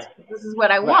this. This is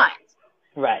what I want.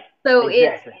 Right. So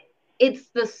it's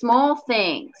the small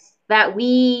things that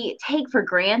we take for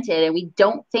granted and we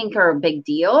don't think are a big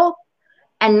deal.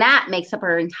 And that makes up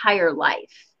our entire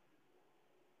life.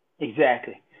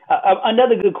 Exactly.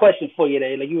 Another good question for you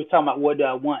today, like you were talking about, what do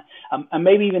I want? And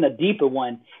maybe even a deeper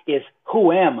one is,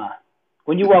 who am I?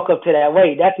 When you walk up to that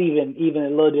weight, that's even a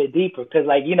little bit deeper, because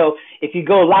if you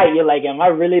go light, you're like, am I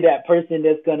really that person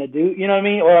that's going to do, you know what I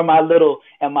mean? Or am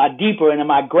I deeper, and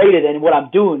am I greater than what I'm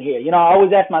doing here? I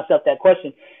always ask myself that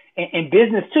question. in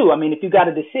business too. I mean, if you got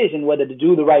a decision whether to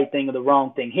do the right thing or the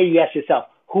wrong thing, here you ask yourself,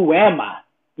 who am I?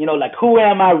 You know, like, who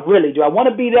am I really? Do I want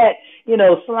to be that, you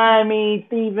know, slimy,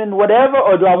 thieving, whatever,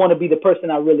 or do I want to be the person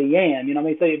I really am? You know what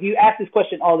I mean? So if you ask this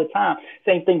question all the time,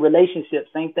 same thing, relationships,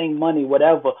 same thing, money,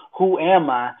 whatever, who am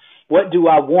I? What do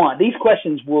I want? These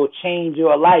questions will change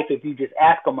your life if you just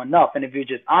ask them enough, and if you're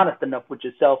just honest enough with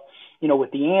yourself, you know,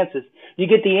 with the answers. You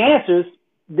get the answers,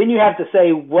 then you have to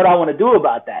say what I want to do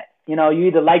about that. You know, you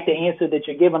either like the answer that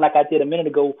you're given, like I did a minute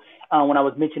ago when I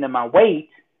was mentioning my weight.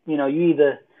 You know, you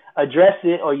either address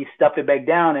it or you stuff it back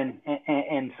down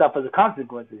and suffer the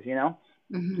consequences, you know.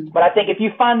 Mm-hmm. But I think if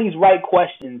you find these right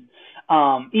questions,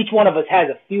 each one of us has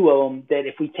a few of them that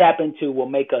if we tap into will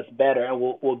make us better and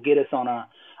will get us on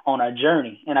our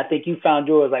journey. And I think you found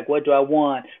yours, like, what do I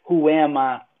want? Who am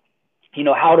I? You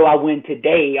know, how do I win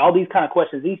today? All these kind of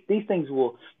questions, these things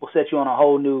will set you on a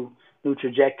whole new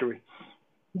trajectory.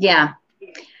 Yeah.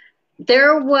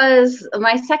 There was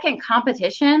my second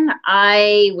competition.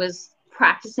 I was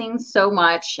practicing so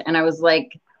much and I was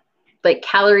like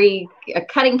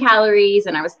cutting calories,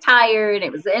 and I was tired.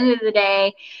 It was the end of the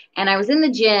day and I was in the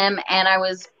gym and I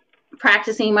was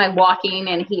practicing my walking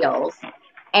in heels,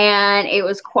 and it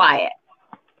was quiet,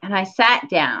 and I sat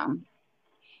down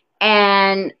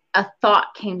and a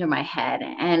thought came to my head,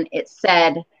 and it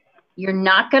said, you're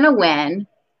not going to win.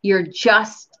 You're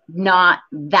just not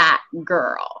that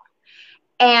girl.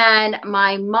 And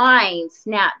my mind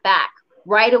snapped back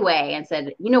right away and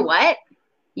said, you know what?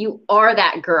 You are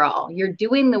that girl. You're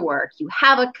doing the work. You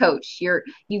have a coach.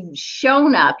 You've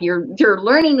shown up. You're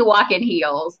learning to walk in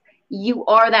heels. You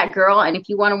are that girl. And if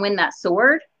you want to win that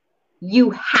sword,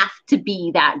 you have to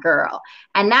be that girl.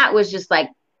 And that was just like,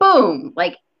 boom,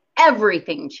 like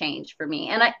everything changed for me.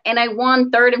 And I won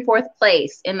third and fourth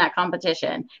place in that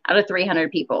competition out of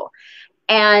 300 people.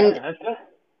 And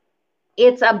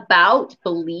it's about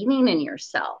believing in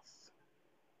yourself.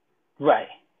 Right.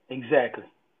 Exactly.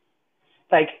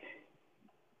 Like,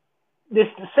 this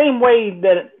the same way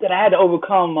that I had to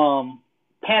overcome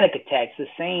panic attacks, the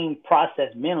same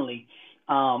process mentally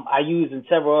I use in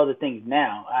several other things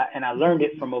now. And I learned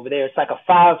it from over there. It's like a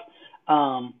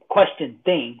 5 question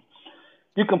thing.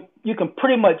 You can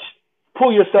pretty much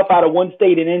pull yourself out of one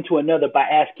state and into another by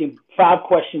asking 5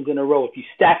 questions in a row if you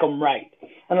stack them right.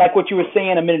 And like what you were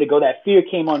saying a minute ago, that fear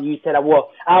came on you. You said,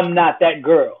 well, I'm not that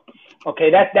girl.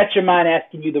 Okay, that's your mind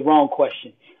asking you the wrong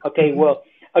question. Okay, well,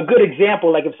 a good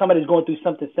example, like if somebody's going through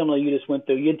something similar you just went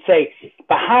through, you'd say,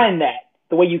 behind that,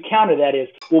 the way you counter that is,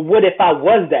 well, what if I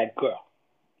was that girl?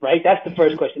 Right? That's the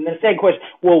first question. Then the second question,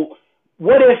 well,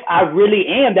 what if I really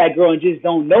am that girl and just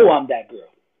don't know I'm that girl?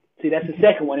 See, that's the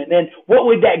second one. And then what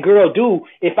would that girl do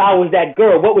if I was that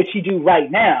girl? What would she do right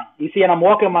now? You see, and I'm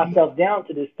walking myself down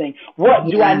to this thing. What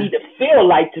do I need to feel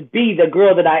like to be the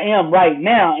girl that I am right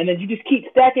now? And then you just keep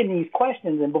stacking these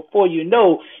questions, and before you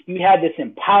know, you have this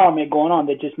empowerment going on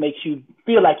that just makes you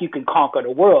feel like you can conquer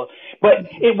the world. But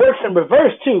it works in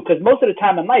reverse, too, because most of the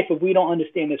time in life, if we don't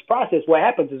understand this process, what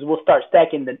happens is we'll start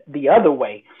stacking the other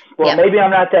way. Well, maybe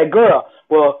I'm not that girl.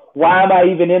 Well, why am I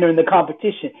even entering the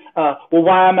competition? Well,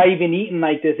 why am I even eating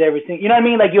like this every single? You know what I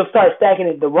mean? Like, you'll start stacking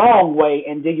it the wrong way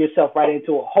and dig yourself right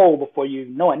into a hole before you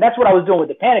know it. And that's what I was doing with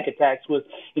the panic attacks was,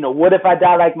 you know, what if I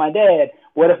die like my dad?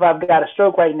 What if I've got a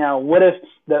stroke right now? What if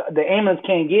the ambulance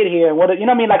can't get here? And what if, you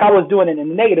know what I mean? Like, I was doing it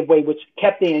in a negative way, which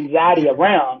kept the anxiety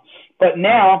around. But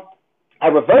now I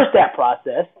reversed that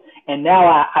process. And now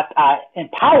I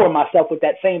empower myself with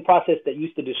that same process that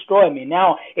used to destroy me.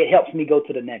 Now it helps me go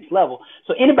to the next level.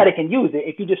 So anybody can use it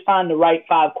if you just find the right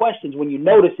 5 questions. When you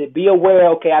notice it, be aware,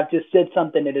 okay, I've just said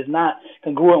something that is not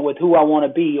congruent with who I want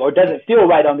to be or doesn't feel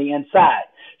right on the inside.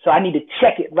 So I need to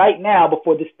check it right now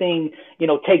before this thing, you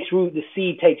know, takes root, the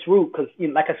seed takes root. Because, you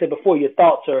know, like I said before, your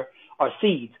thoughts are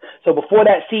seeds. So before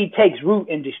that seed takes root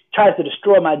and just tries to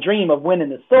destroy my dream of winning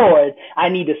the sword, I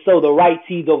need to sow the right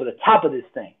seeds over the top of this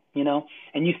thing. You know,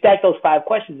 and you stack those 5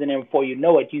 questions in there before you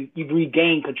know it, you've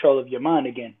regained control of your mind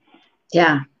again.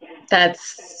 Yeah,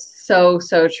 that's so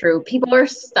true. People are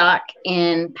stuck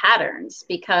in patterns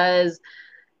because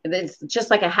it's just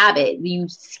like a habit. You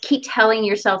keep telling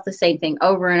yourself the same thing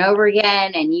over and over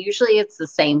again, and usually it's the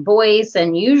same voice,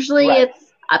 and usually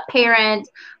it's a parent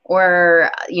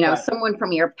or, you know, someone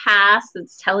from your past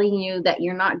that's telling you that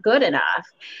you're not good enough.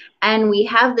 And we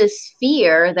have this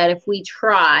fear that if we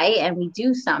try and we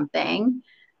do something,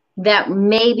 that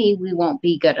maybe we won't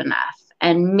be good enough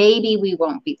and maybe we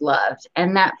won't be loved.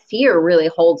 And that fear really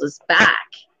holds us back.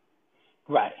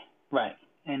 Right.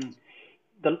 And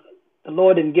the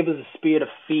Lord didn't give us a spirit of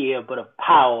fear, but of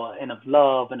power and of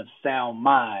love and of sound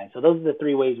mind. So those are the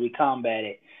 3 ways we combat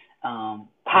it.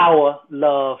 power,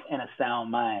 love, and a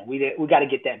sound mind. We got to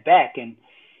get that back.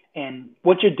 And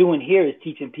what you're doing here is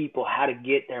teaching people how to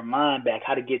get their mind back,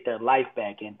 how to get their life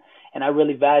back. And I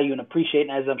really value and appreciate,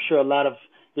 and as I'm sure a lot of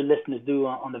your listeners do,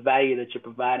 on the value that you're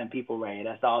providing people, Ray.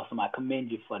 That's awesome. I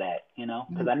commend you for that,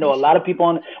 because I know a lot of people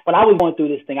when I was going through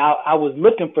this thing, I was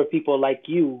looking for people like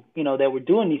you, that were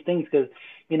doing these things, because,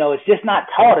 it's just not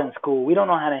taught in school. We don't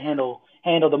know how to handle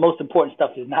the most important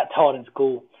stuff is not taught in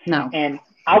school. No. And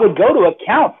I would go to a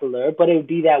counselor, but it would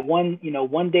be that one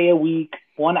day a week,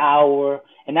 1 hour,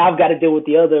 and now I've got to deal with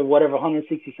the other, whatever,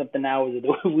 160 something hours of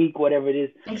the week, whatever it is.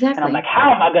 Exactly. And I'm like,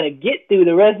 how am I going to get through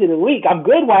the rest of the week? I'm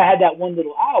good while I had that one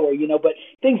little hour, but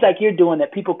things like you're doing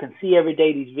that people can see every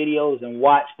day, these videos and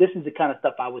watch, this is the kind of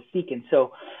stuff I was seeking.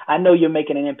 So I know you're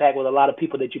making an impact with a lot of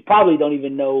people that you probably don't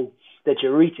even know that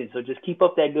you're reaching. So just keep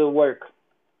up that good work.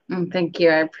 Thank you.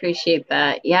 I appreciate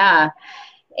that. Yeah.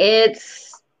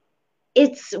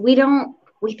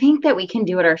 We think that we can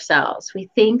do it ourselves.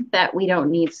 We think that we don't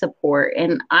need support.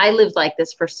 And I lived like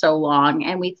this for so long.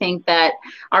 And we think that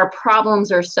our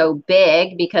problems are so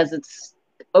big because it's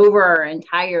over our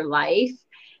entire life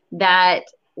that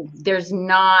there's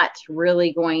not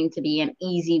really going to be an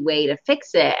easy way to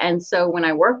fix it. And so when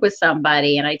I work with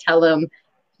somebody and I tell them,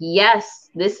 yes,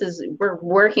 we're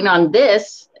working on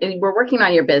this, we're working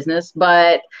on your business,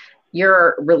 but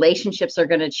your relationships are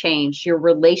going to change. Your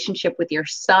relationship with your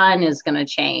son is going to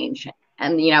change.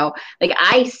 And,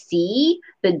 I see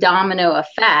the domino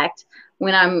effect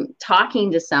when I'm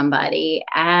talking to somebody,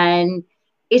 and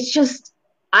it's just,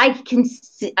 I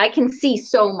can see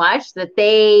so much that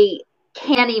they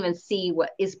can't even see what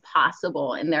is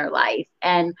possible in their life.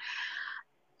 And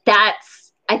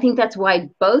I think that's why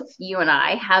both you and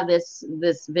I have this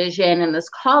vision and this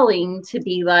calling to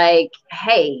be like,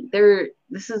 hey,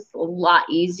 this is a lot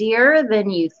easier than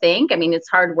you think. I mean, it's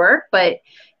hard work, but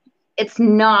it's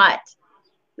not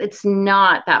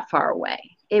that far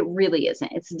away. It really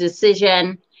isn't. It's a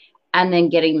decision and then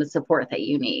getting the support that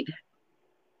you need.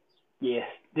 Yes.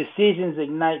 Decisions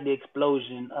ignite the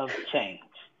explosion of change.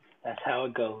 That's how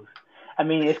it goes. I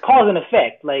mean, it's cause and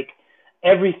effect. Like,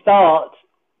 every thought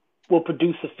will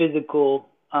produce a physical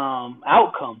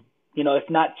outcome. If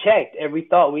not checked, every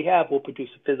thought we have will produce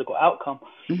a physical outcome.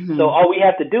 Mm-hmm. So all we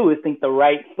have to do is think the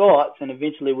right thoughts, and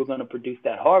eventually we're going to produce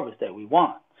that harvest that we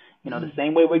want. Mm-hmm. The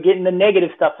same way we're getting the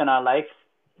negative stuff in our life,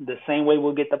 the same way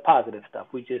we'll get the positive stuff.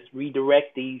 We just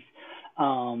redirect these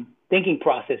thinking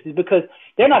processes, because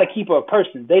they're not a keeper of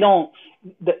persons. They don't,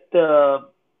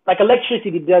 like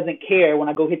electricity doesn't care when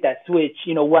I go hit that switch,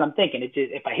 what I'm thinking. It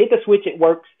just, if I hit the switch, it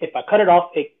works. If I cut it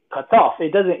off, it cuts off.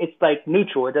 It doesn't, it's like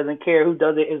neutral. It doesn't care who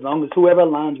does it, as long as whoever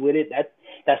aligns with it,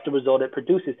 that's the result it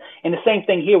produces. And the same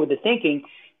thing here with the thinking.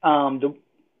 The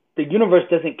universe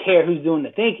doesn't care who's doing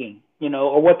the thinking,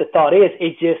 or what the thought is.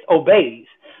 It just obeys.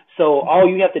 So all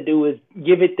you have to do is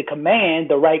give it the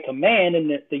right command,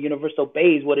 and the universe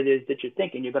obeys what it is that you're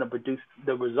thinking. You're going to produce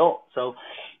the result. So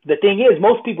the thing is,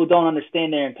 most people don't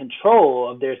understand they're in control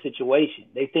of their situation.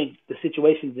 They think the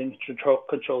situation's in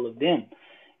control of them.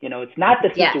 It's not the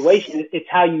situation. Yes. It's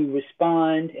how you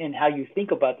respond and how you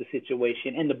think about the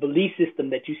situation and the belief system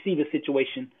that you see the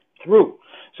situation through.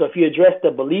 So if you address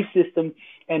the belief system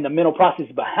and the mental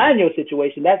process behind your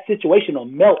situation, that situation will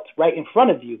melt right in front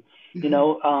of you. Mm-hmm.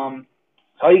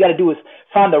 All you got to do is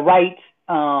find the right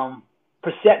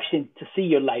perception to see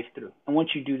your life through. And once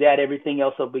you do that, everything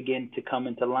else will begin to come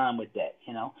into line with that,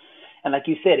 And like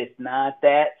you said, it's not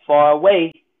that far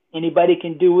away. Anybody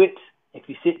can do it. If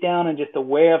you sit down and just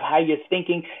aware of how you're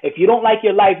thinking. If you don't like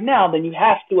your life now, then you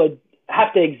have to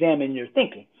examine your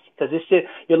thinking. Because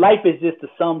your life is just the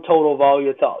sum total of all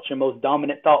your thoughts, your most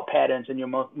dominant thought patterns and your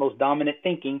most dominant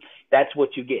thinking. That's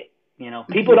what you get.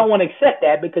 People don't want to accept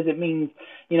that, because it means,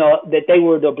 that they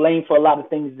were to blame for a lot of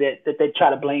things that they try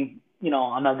to blame,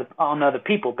 on other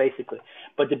people, basically.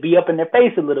 But to be up in their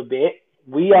face a little bit,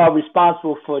 we are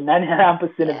responsible for 99%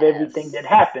 of everything that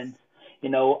happens.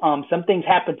 Some things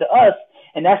happen to us,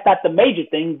 and that's not the major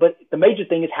thing, but the major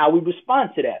thing is how we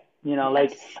respond to that.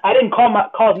 Like, I didn't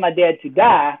cause my dad to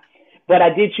die, but I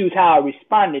did choose how I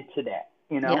responded to that,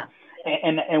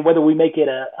 and whether we make it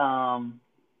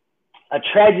a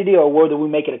tragedy or whether we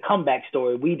make it a comeback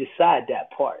story, we decide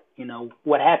that part.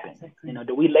 What happened? Exactly.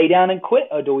 Do we lay down and quit,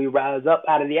 or do we rise up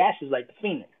out of the ashes like the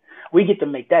phoenix? We get to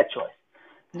make that choice.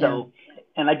 So,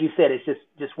 and like you said, it's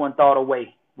just one thought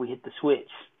away. We hit the switch.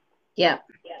 Yeah.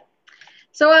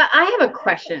 So I have a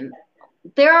question.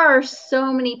 There are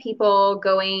so many people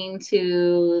going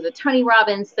to the Tony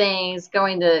Robbins things,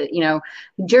 going to,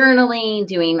 journaling,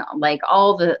 doing like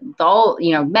all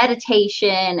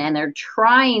meditation, and they're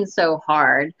trying so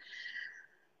hard.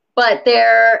 but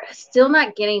they're still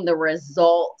not getting the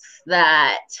results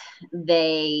that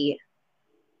they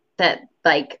that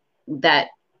like that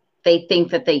they think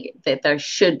that they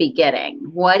should be getting.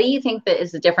 What do you think that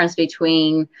is the difference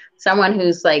between someone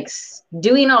who's like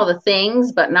doing all the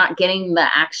things but not getting the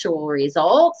actual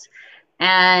results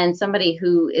and somebody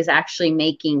who is actually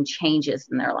making changes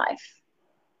in their life?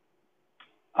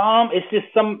 It's just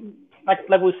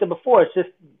like we said before, it's just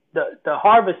the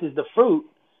harvest is the fruit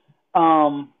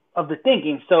of the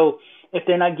thinking. So if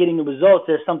they're not getting the results,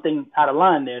 there's something out of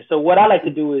line there. So what I like to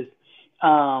do is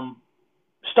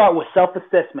start with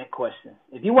self-assessment questions.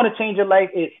 If you want to change your life,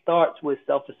 it starts with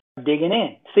self-assessment, digging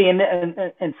in. See,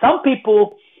 and some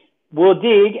people will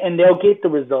dig and they'll get the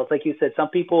results. Like you said, some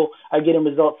people are getting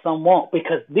results, some won't,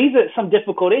 because these are some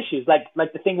difficult issues. Like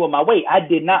the thing with my weight, I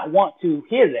did not want to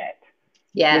hear that.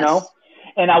 Yes. You know,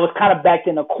 and I was kind of backed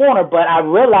in a corner, but I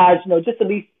realized, just at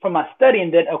least from my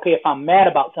studying that, okay, if I'm mad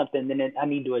about something, then I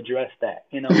need to address that,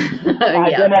 Yeah.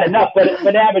 I've done that enough. But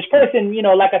the average person,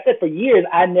 like I said, for years,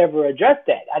 I never addressed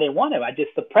that. I didn't want to. I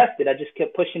just suppressed it. I just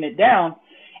kept pushing it down.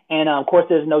 And of course,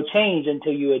 there's no change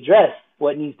until you address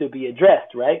what needs to be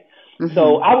addressed, right? Mm-hmm.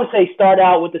 So I would say start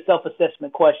out with the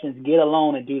self-assessment questions, get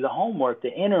alone and do the homework,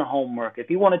 the inner homework. If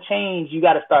you want to change, you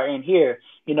got to start in here.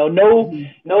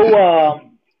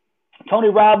 Tony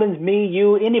Robbins, me,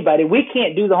 you, anybody, we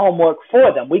can't do the homework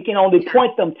for them. We can only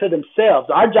point them to themselves.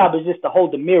 Our job is just to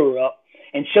hold the mirror up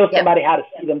and show somebody how to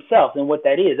see themselves and what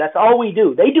that is. That's all we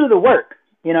do. They do the work.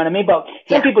 You know what I mean? But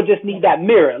some people just need that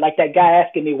mirror, like that guy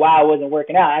asking me why I wasn't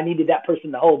working out. I needed that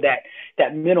person to hold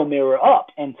that mental mirror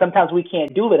up. And sometimes we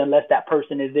can't do it unless that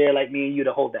person is there like me and you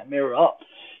to hold that mirror up.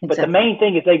 But the main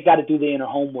thing is they've got to do the inner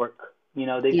homework.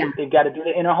 They've got to do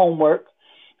the inner homework.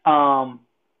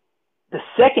 The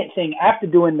second thing after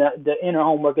doing the inner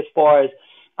homework as far as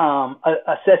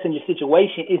assessing your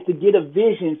situation is to get a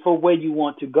vision for where you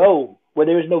want to go. Where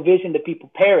there is no vision, the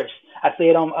people perish. I say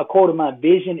it on a quote of mine,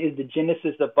 vision is the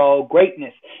genesis of all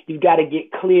greatness. You've got to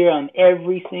get clear on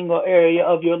every single area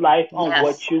of your life on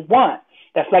what you want.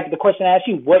 That's like the question I asked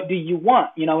you, what do you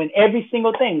want? In every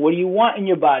single thing. What do you want in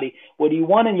your body? What do you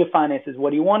want in your finances?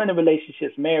 What do you want in the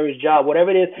relationships, marriage, job,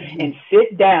 whatever it is, and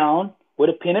sit down with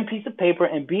a pen and piece of paper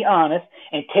and be honest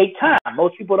and take time.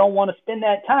 Most people don't want to spend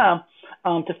that time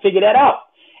to figure that out.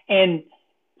 And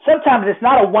sometimes it's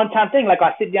not a one-time thing, like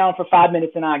I sit down for 5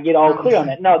 minutes and I get all clear on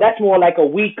that. No, that's more like a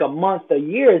week, a month, a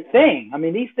year thing. I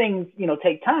mean, these things,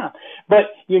 take time.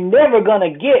 But you're never going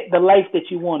to get the life that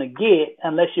you want to get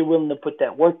unless you're willing to put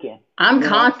that work in. I'm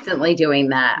constantly doing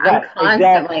that. Right, I'm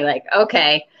constantly like,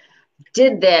 okay,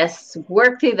 did this,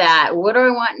 work through that. What do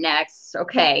I want next?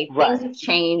 Okay, things have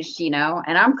changed, and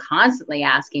I'm constantly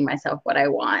asking myself what I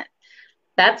want.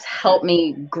 That's helped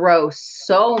me grow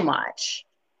so much.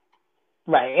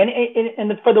 Right.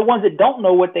 And for the ones that don't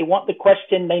know what they want, the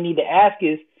question they need to ask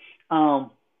is,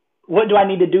 what do I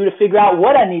need to do to figure out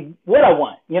what I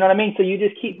want? You know what I mean? So you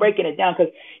just keep breaking it down,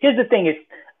 because here's the thing is,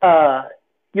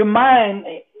 your mind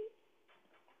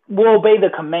will obey the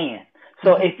command.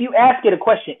 So if you ask it a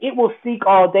question, it will seek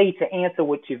all day to answer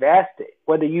what you've asked it.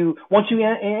 Once you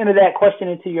enter that question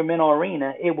into your mental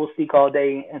arena, it will seek all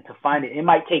day and to find it. It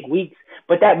might take weeks,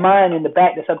 but that mind in the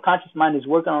back, the subconscious mind, is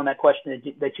working on that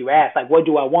question that you asked. Like, what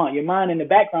do I want? Your mind in the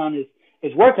background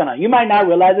is working on it. You might not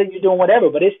realize that you're doing whatever,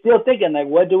 but it's still thinking like,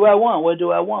 what do I want? What do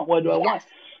I want? What do I want?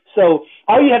 So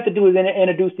all you have to do is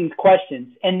introduce these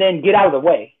questions and then get out of the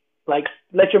way. Like,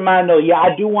 let your mind know,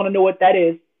 I do want to know what that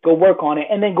is. Go work on it,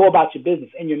 and then go about your business,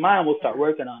 and your mind will start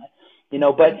working on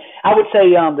it. But I would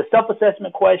say the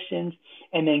self-assessment questions,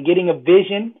 and then getting a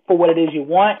vision for what it is you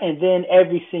want, and then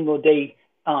every single day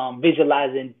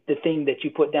visualizing the thing that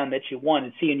you put down that you want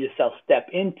and seeing yourself step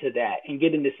into that and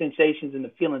getting the sensations and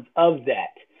the feelings of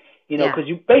that. Because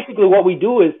basically what we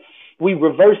do is we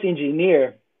reverse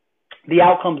engineer the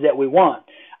outcomes that we want.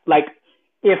 Like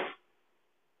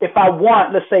if I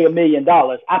want, let's say, $1 million,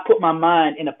 I put my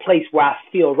mind in a place where I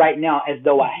feel right now as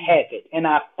though I have it. And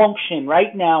I function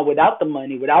right now without the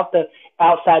money, without the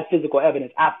outside physical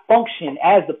evidence. I function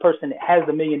as the person that has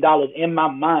 $1 million in my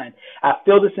mind. I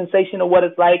feel the sensation of what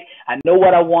it's like. I know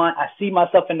what I want. I see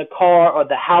myself in the car or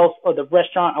the house or the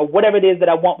restaurant or whatever it is that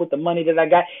I want with the money that I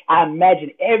got. I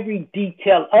imagine every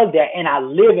detail of that, and I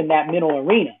live in that mental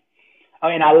arena.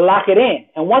 And I lock it in.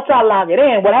 And once I lock it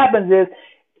in, what happens is,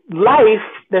 life,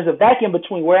 there's a vacuum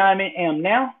between where I am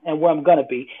now and where I'm going to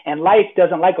be. And life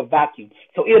doesn't like a vacuum.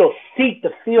 So it'll seek to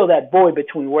fill that void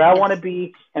between where I want to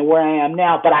be and where I am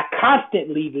now. But I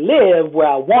constantly live where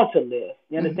I want to live.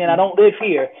 You understand? I don't live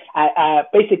here. I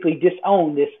basically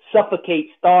disown this,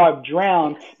 suffocate, starve,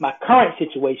 drown my current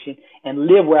situation and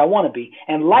live where I want to be.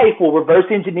 And life will reverse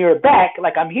engineer it back.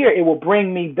 Like I'm here, it will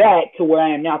bring me back to where I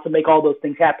am now to make all those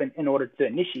things happen in order to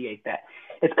initiate that.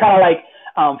 It's kind of like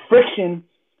friction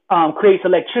creates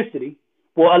electricity.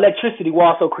 Well, electricity will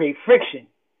also create friction.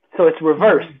 So it's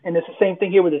reversed. And it's the same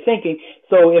thing here with the thinking.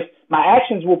 So if my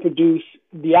actions will produce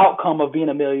the outcome of being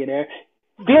a millionaire,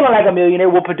 feeling like a millionaire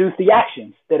will produce the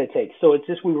actions that it takes. So it's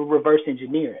just we will reverse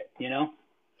engineer it, you know?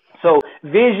 So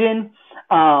vision,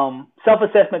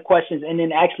 self-assessment questions, and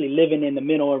then actually living in the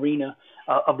mental arena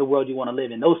of the world you want to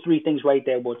live in. Those three things right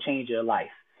there will change your life.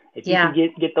 If you can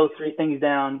get those three things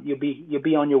down, you'll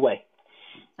be on your way.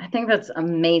 I think that's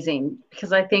amazing,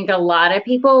 because I think a lot of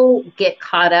people get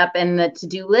caught up in the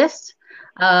to-do list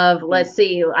of, let's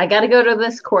see, I got to go to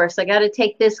this course. I got to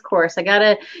take this course. I got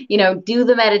to, do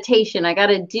the meditation. I got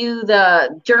to do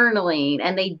the journaling,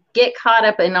 and they get caught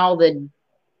up in all the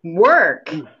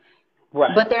work,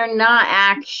 right, but they're not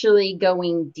actually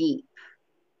going deep.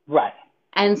 Right.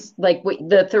 And like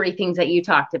the three things that you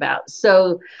talked about.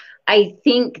 So I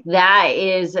think that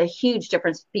is a huge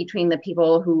difference between the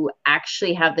people who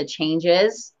actually have the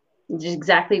changes, just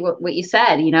exactly what you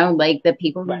said, like the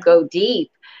people who go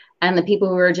deep, and the people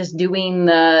who are just doing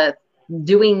the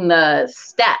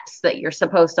steps that you're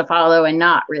supposed to follow and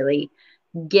not really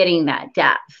getting that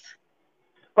depth.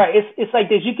 Right. It's like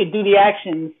this. You could do the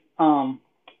actions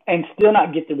and still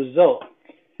not get the result.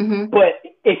 Mm-hmm. But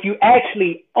if you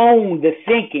actually own the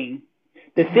thinking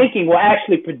will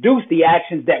actually produce the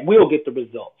actions that will get the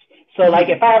results. So like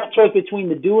if I have a choice between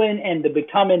the doing and the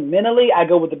becoming mentally, I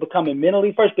go with the becoming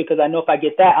mentally first, because I know if I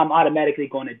get that, I'm automatically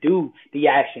going to do the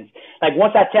actions. Like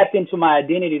once I tapped into my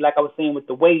identity, like I was saying with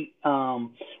the weight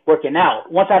working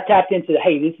out, once I tapped into,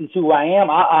 hey, this is who I am,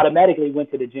 I automatically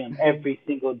went to the gym every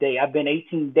single day. I've been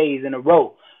 18 days in a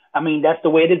row. I mean, that's the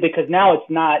way it is, because now it's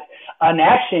not an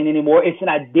action anymore. It's an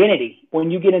identity. When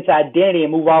you get into identity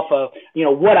and move off of,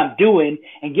 what I'm doing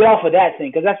and get off of that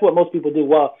thing, because that's what most people do.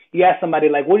 Well, you ask somebody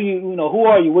like, what do you, who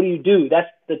are you? What do you do? That's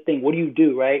the thing. What do you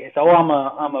do? Right. It's, I'm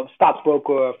a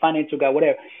stockbroker or a financial guy,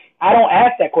 whatever. I don't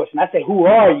ask that question. I say, who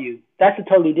are you? That's a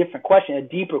totally different question, a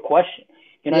deeper question.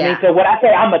 You know what I mean? So when I say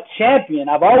I'm a champion,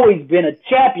 I've always been a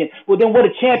champion. Well, then what do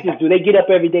champions do? They get up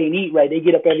every day and eat right. They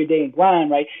get up every day and grind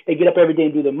right. They get up every day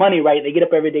and do the money right. They get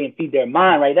up every day and feed their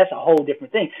mind right. That's a whole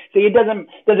different thing. So it doesn't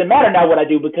matter now what I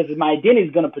do, because my identity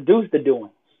is going to produce the doing.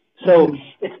 So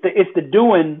it's the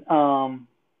doing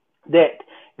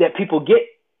that people get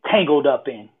tangled up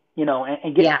in,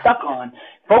 and get stuck on.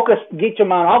 Focus, get your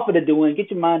mind off of the doing, get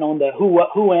your mind on the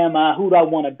who am I, who do I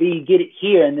want to be, get it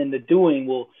here, and then the doing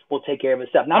will take care of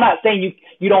itself. Now, I'm not saying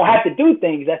you don't have to do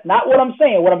things. That's not what I'm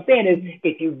saying. What I'm saying is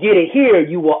if you get it here,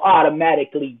 you will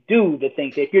automatically do the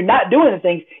things. If you're not doing the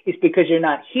things, it's because you're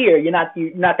not here. You're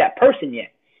not that person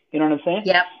yet. You know what I'm saying?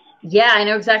 Yep. Yeah, I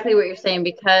know exactly what you're saying,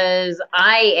 because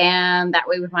I am that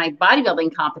way with my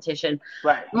bodybuilding competition.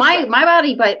 Right. My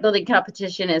bodybuilding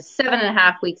competition is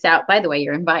 7.5 weeks out. By the way,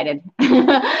 you're invited.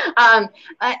 But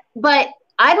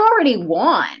I've already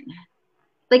won.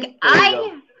 Like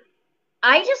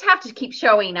I just have to keep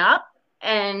showing up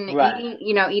and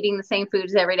eating the same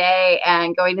foods every day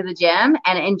and going to the gym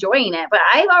and enjoying it. But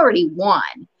I've already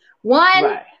won.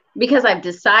 One, because I've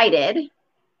decided.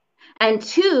 And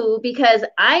two, because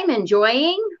I'm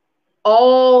enjoying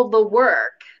all the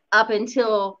work up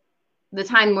until the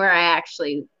time where I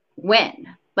actually win.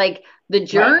 Like the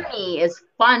journey is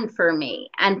fun for me.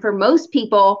 And for most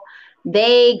people,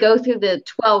 they go through the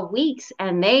 12 weeks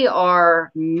and they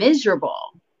are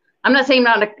miserable. I'm not saying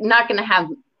I'm not going to have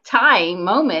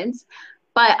moments,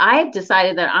 but I've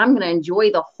decided that I'm going to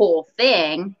enjoy the whole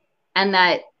thing and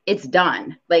that it's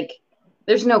done. Like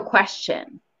there's no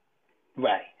question.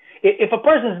 Right. If a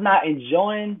person's not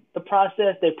enjoying the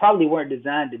process, they probably weren't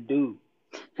designed to do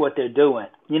what they're doing.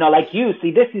 Like you, see,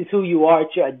 this is who you are.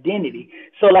 It's your identity.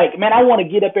 So like, man, I want to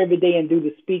get up every day and do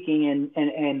the speaking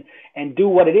and do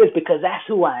what it is, because that's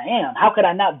who I am. How could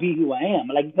I not be who I am?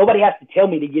 Like nobody has to tell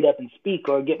me to get up and speak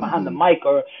or get behind the mic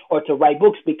or to write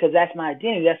books, because that's my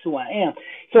identity. That's who I am.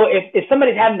 So if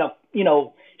somebody's having to,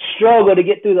 struggle to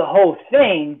get through the whole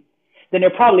thing, then they're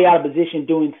probably out of position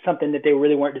doing something that they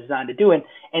really weren't designed to do.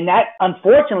 And that,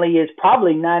 unfortunately, is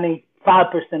probably 95%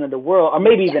 of the world, or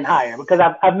maybe even higher, because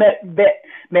I've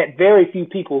met very few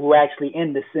people who are actually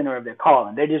in the center of their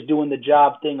calling. They're just doing the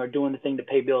job thing or doing the thing to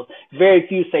pay bills. Very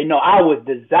few say, no, I was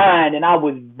designed and I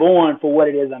was born for what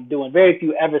it is I'm doing. Very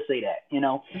few ever say that,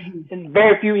 and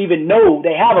very few even know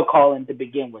they have a calling to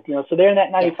begin with, so they're in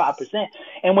that 95%.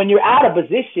 And when you're out of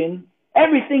position,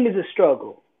 everything is a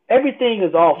struggle. Everything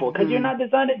is awful because you're not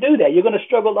designed to do that. You're going to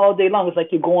struggle all day long. It's like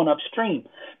you're going upstream.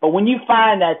 But when you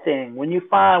find that thing, when you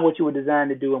find what you were designed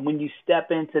to do, and when you step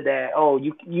into that,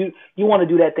 you want to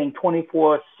do that thing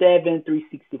 24/7,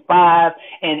 365,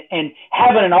 and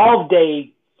having an off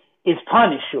day is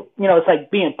punishable. It's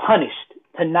like being punished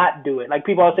to not do it. Like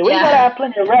people always say, well, you gotta have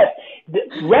plenty of rest.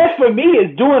 Rest for me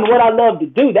is doing what I love to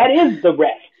do. That is the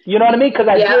rest. You know what I mean? Because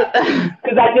I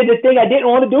did the thing I didn't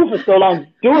want to do for so long.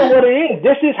 Doing what it is.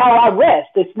 This is how I rest.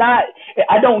 It's not.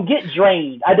 I don't get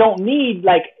drained. I don't need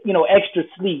extra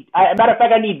sleep. Matter of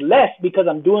fact, I need less because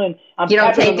I'm doing. You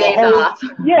don't take days off.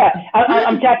 Yeah,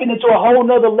 I'm tapping into a whole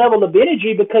nother level of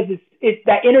energy because it's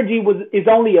that energy is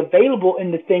only available in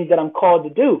the things that I'm called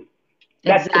to do.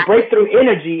 That's the breakthrough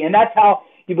energy, and that's how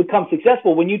you become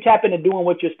successful. When you tap into doing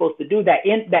what you're supposed to do, that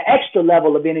extra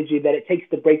level of energy that it takes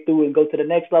to break through and go to the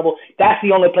next level, that's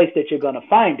the only place that you're going to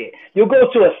find it. You'll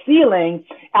go to a ceiling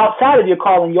outside of your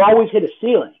calling. You always hit a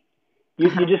ceiling.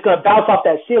 You're just going to bounce off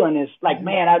that ceiling. It's like,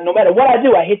 man, no matter what I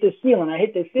do, I hit this ceiling.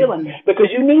 Because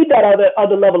you need that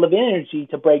other level of energy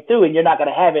to break through, and you're not going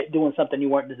to have it doing something you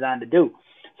weren't designed to do.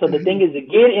 So the thing is to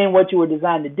get in what you were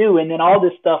designed to do, and then all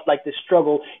this stuff like this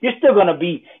struggle, you're still going to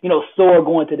be, sore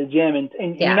going to the gym, and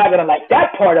you're not going to like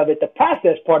that part of it, the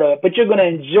process part of it, but you're going to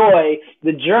enjoy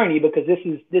the journey because this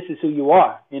is who you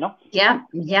are,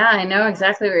 Yeah, I know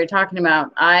exactly what you're talking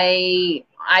about. I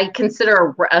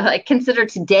consider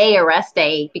today a rest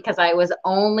day because I was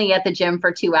only at the gym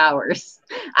for 2 hours.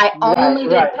 I only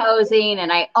did posing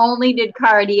and I only did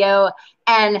cardio,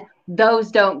 and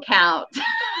those don't count.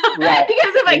 Right.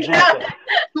 Because if I count,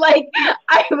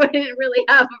 I wouldn't really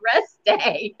have a rest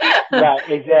day. Right,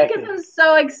 exactly. Because I'm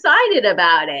so excited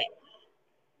about it.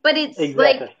 But it's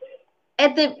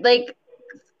at the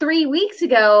 3 weeks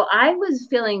ago, I was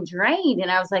feeling drained,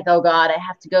 and I was like, oh God, I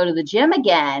have to go to the gym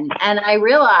again. And I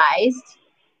realized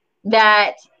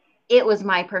that it was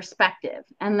my perspective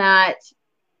and that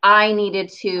I needed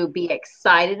to be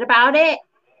excited about it.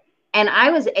 And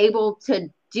I was able to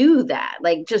do that,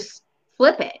 just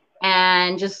flip it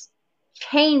and just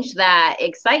change that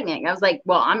excitement. I was like,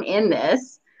 well, I'm in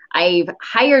this. I've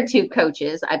hired 2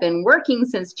 coaches. I've been working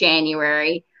since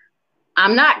January.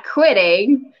 I'm not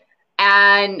quitting.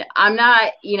 And I'm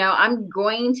not, I'm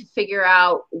going to figure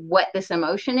out what this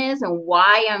emotion is and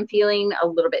why I'm feeling a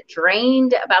little bit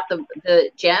drained about the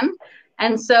gym.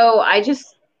 And so I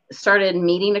just started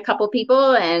meeting a couple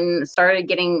people and started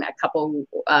getting a couple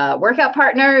workout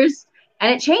partners.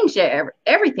 And it changed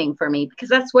everything for me because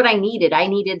that's what I needed. I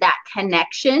needed that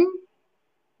connection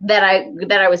that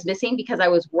I was missing because I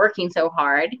was working so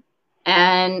hard.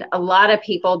 And a lot of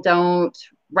people don't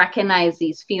recognize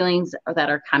these feelings that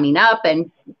are coming up and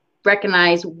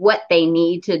recognize what they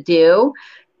need to do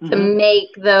to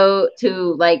make to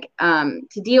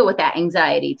deal with that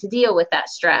anxiety, to deal with that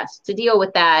stress, to deal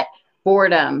with that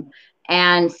boredom,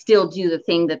 and still do the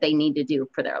thing that they need to do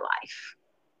for their life.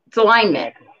 It's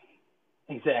alignment.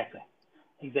 Exactly.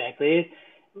 It's,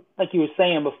 like you were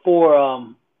saying before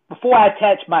I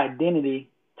attached my identity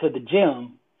to the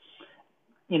gym,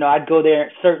 I'd go there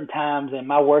at certain times and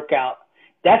my workout,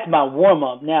 that's my warm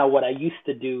up now, what I used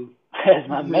to do as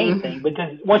my main thing.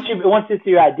 Because once it's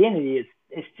your identity,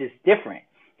 it's just different.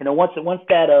 Once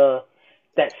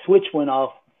that switch went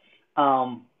off,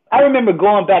 I remember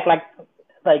going back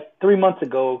like 3 months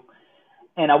ago,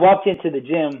 and I walked into the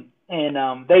gym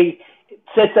and they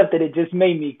said something that just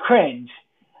made me cringe.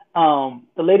 The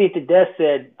lady at the desk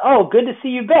said, "Oh, good to see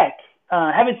you back.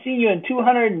 Haven't seen you in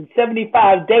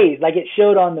 275 days." Like it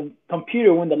showed on the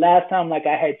computer when the last time I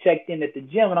had checked in at the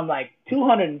gym, and I'm like,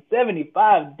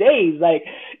 275 days.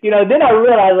 Then I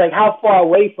realized how far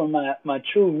away from my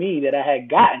true me that I had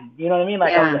gotten. You know what I mean?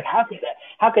 I was like,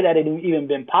 how could that have even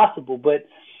been possible? But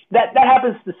that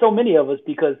happens to so many of us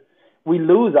because we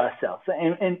lose ourselves.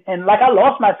 And I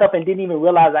lost myself and didn't even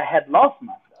realize I had lost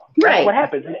myself. Right. That's what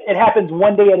happens. It happens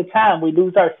one day at a time. We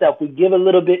lose ourselves. We give a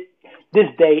little bit this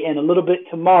day and a little bit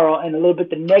tomorrow and a little bit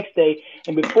the next day.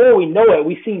 And before we know it,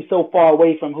 we seem so far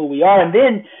away from who we are. And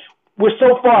then we're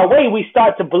so far away, we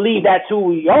start to believe that's who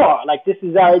we are. This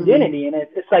is our identity. And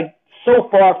it's so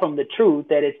far from the truth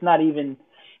that it's not even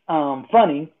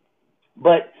funny.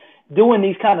 But doing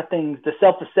these kind of things, the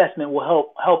self-assessment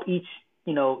will help each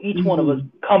one of us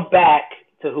come back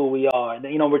to who we are,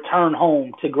 and return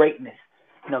home to greatness.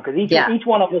 Because each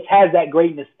one of us has that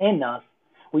greatness in us.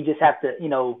 We just have to,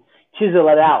 chisel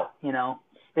it out.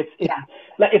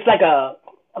 It's like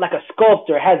a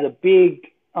sculptor has a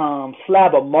big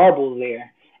slab of marble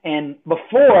there. And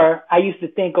before I used to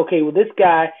think, okay, well, this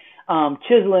guy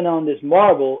chiseling on this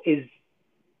marble is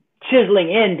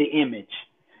chiseling in the image.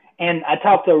 And I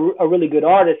talked to a really good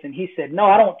artist, and he said, no,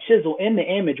 I don't chisel in the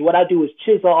image. What I do is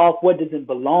chisel off what doesn't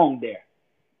belong there.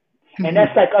 And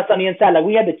that's like us on the inside. Like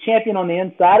we have the champion on the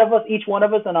inside of us, each one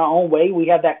of us in our own way. We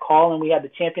have that call and we have the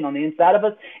champion on the inside of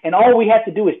us. And all we have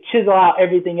to do is chisel out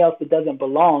everything else that doesn't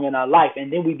belong in our life.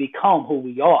 And then we become who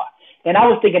we are. And I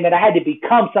was thinking that I had to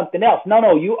become something else.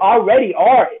 No, you already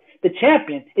are the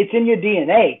champion. It's in your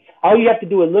DNA. All you have to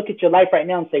do is look at your life right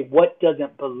now and say, what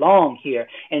doesn't belong here?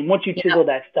 And once you chisel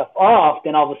that stuff off,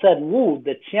 then all of a sudden, woo,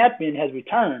 the champion has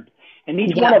returned. And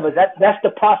each one of us, that's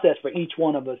the process for each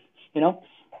one of us, you know?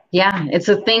 Yeah, it's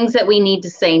the things that we need to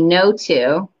say no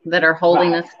to that are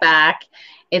holding us back.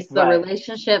 It's the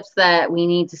relationships that we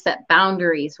need to set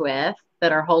boundaries with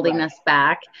that are holding us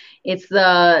back. It's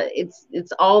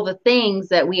all the things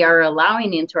that we are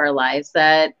allowing into our lives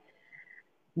that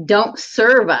don't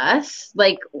serve us.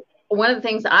 Like one of the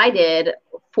things I did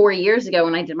 4 years ago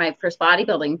when I did my first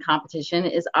bodybuilding competition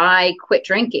is I quit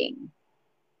drinking.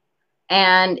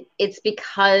 And it's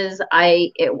because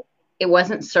it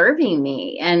wasn't serving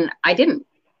me. And I didn't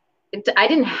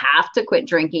have to quit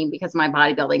drinking because of my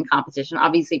bodybuilding competition,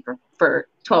 obviously for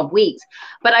 12 weeks,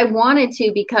 but I wanted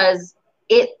to because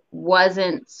it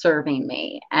wasn't serving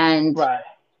me. And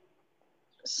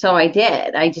so I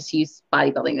did. I just used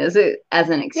bodybuilding as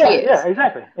an excuse. Yeah,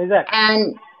 exactly.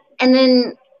 And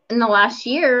then in the last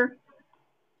year,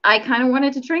 I kind of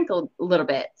wanted to drink a little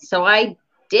bit. So I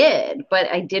did, but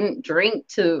I didn't drink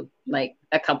to like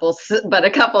a couple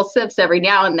sips every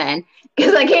now and then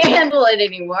because I can't handle it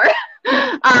anymore.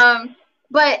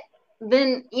 But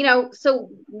then, so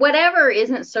whatever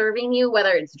isn't serving you,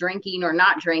 whether it's drinking or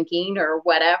not drinking or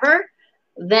whatever,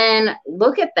 then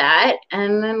look at that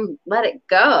and then let it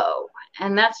go.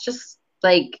 And that's just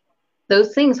like,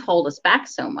 those things hold us back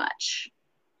so much.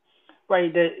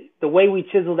 Right. The way we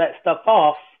chisel that stuff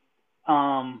off,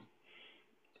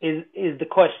 is the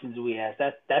questions we ask.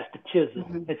 That's the chisel.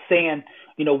 It's saying,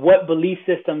 what belief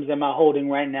systems am I holding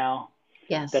right now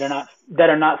that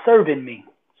are not serving me?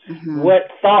 What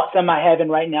thoughts am I having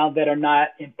right now that are not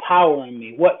empowering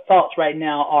me? What thoughts right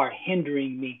now are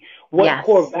hindering me? What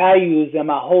core values am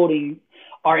I holding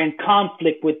are in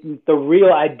conflict with the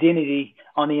real identity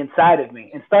on the inside of me?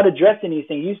 And start addressing these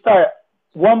things. You start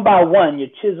one by one, you're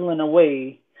chiseling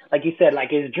away. Like you said,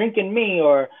 like, is drinking me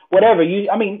or whatever?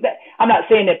 I'm not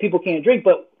saying that people can't drink,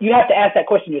 but you have to ask that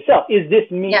question yourself. Is this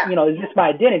me? Is this my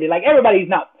identity? Like, everybody's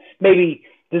not maybe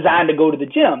designed to go to the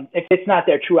gym if it's not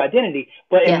their true identity.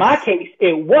 But in my case,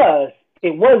 it was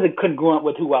congruent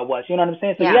with who I was. You know what I'm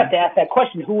saying? So you have to ask that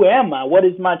question. Who am I? What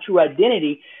is my true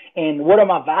identity? And what are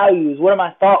my values? What are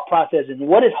my thought processes?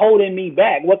 What is holding me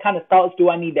back? What kind of thoughts do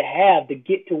I need to have to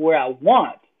get to where I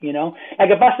want?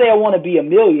 Like if I say I want to be a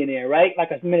millionaire, right?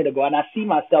 Like a minute ago, and I see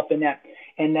myself in that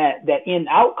end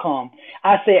outcome,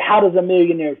 I say, how does a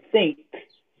millionaire think?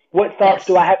 What thoughts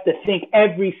do I have to think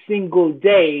every single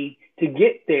day to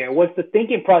get there? What's the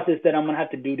thinking process that I'm going to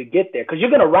have to do to get there? Because you're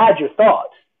going to ride your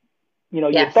thoughts.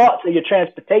 Your thoughts are your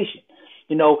transportation.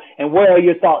 And where are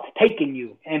your thoughts taking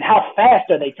you? And how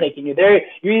fast are they taking you?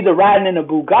 You're either riding in a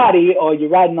Bugatti or you're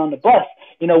riding on the bus.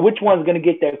 Which one's going to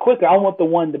get there quicker? I want the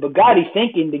Bugatti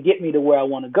thinking to get me to where I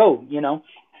want to go,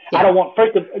 I don't want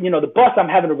the bus, I'm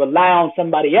having to rely on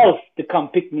somebody else to come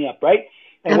pick me up, right?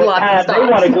 And what time they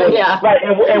want to go, right?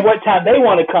 And what time they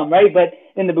want to come, right? But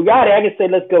in the Bugatti, I can say,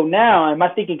 let's go now. And my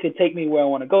thinking can take me where I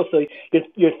want to go. So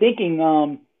you're thinking,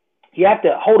 you have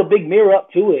to hold a big mirror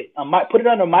up to it. Put it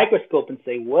under a microscope and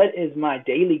say, what is my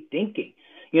daily thinking?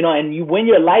 And you win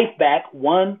your life back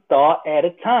one thought at a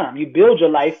time. You build your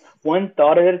life one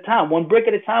thought at a time, one brick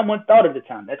at a time, one thought at a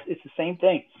time. It's the same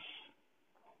thing.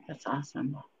 That's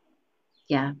awesome.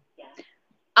 Yeah.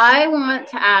 I want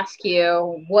to ask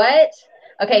you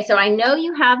so I know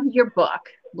you have your book,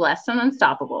 Blessed and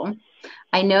Unstoppable.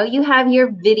 I know you have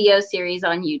your video series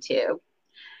on YouTube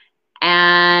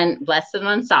and Blessed and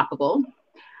Unstoppable,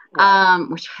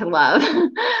 which I love.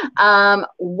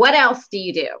 What else do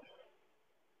you do?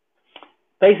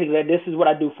 Basically, this is what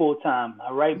I do full time.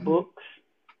 I write books,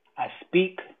 I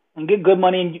speak, and get good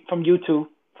money from YouTube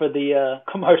for the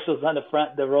commercials on the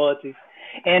front, the royalties.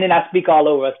 And then I speak all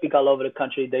over. I speak all over the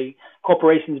country.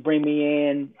 Corporations bring me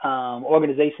in,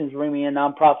 organizations bring me in,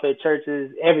 nonprofit,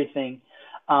 churches, everything.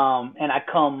 And I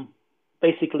come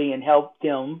basically and help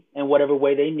them in whatever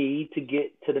way they need to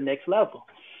get to the next level.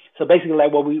 So basically,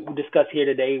 like what we discussed here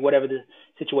today, whatever the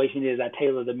situation is, I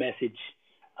tailor the message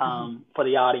for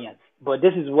the audience. But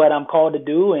this is what I'm called to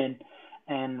do, and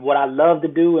and what I love to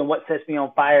do and what sets me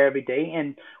on fire every day.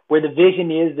 And where the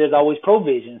vision is, there's always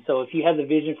provision. So if you have the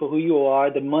vision for who you are,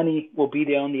 the money will be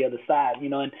there on the other side, you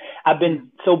know. And I've been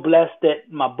so blessed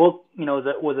that my book, you know,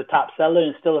 was a top seller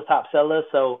and still a top seller.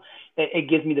 So it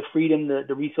gives me the freedom,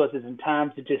 the resources and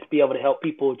time to just be able to help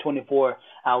people 24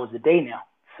 hours a day now.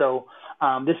 So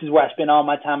this is where I spend all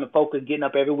my time and focus, getting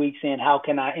up every week saying, how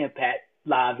can I impact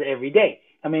lives every day?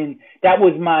 I mean, that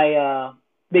was my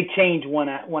big change when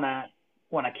I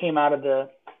came out of the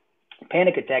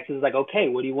panic attacks. It was like, okay,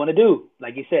 what do you want to do?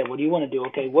 Like you said, what do you want to do?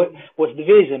 Okay, what's the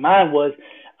vision? Mine was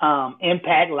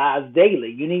impact lives daily.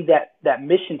 You need that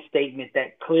mission statement,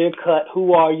 that clear cut,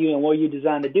 who are you and what are you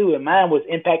designed to do? And mine was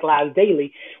impact lives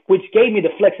daily, which gave me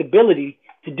the flexibility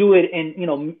to do it in, you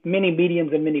know, many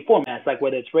mediums and many formats, like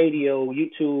whether it's radio,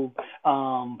 YouTube,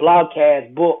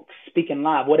 blogcast, books, speaking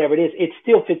live, whatever it is, it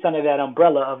still fits under that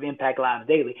umbrella of Impact Lives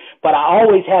Daily. But I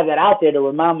always have that out there to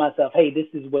remind myself, hey, this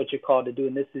is what you're called to do,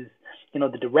 and this is, you know,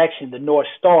 the direction, the North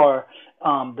Star,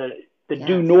 the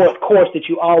due north course that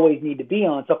you always need to be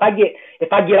on. So if I get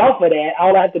off of that,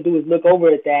 all I have to do is look over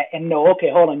at that and know,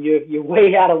 okay, hold on, you're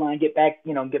way out of line. Get back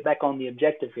on the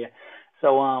objective here.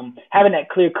 So having that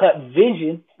clear-cut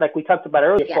vision, like we talked about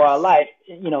earlier, for our life,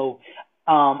 you know,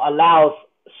 allows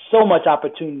so much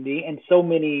opportunity and so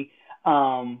many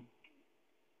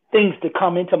things to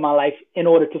come into my life in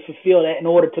order to fulfill that, in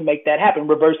order to make that happen,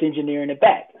 reverse engineering it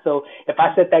back. So if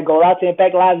I set that goal out to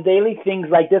impact lives daily, things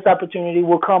like this opportunity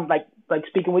will come, like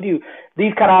speaking with you,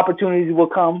 these kind of opportunities will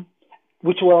come,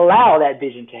 which will allow that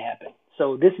vision to happen.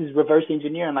 So this is reverse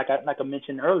engineering, like I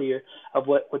mentioned earlier, of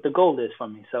what the goal is for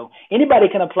me. So anybody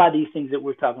can apply these things that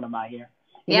we're talking about here.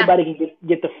 Anybody can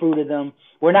get the fruit of them.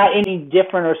 We're not any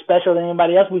different or special than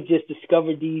anybody else. We've just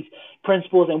discovered these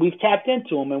principles and we've tapped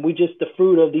into them, and we're just the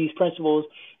fruit of these principles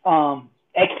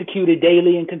executed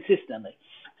daily and consistently.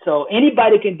 So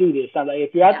anybody can do this. So like,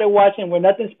 if you're out there watching, we're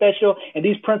nothing special, and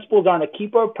these principles aren't a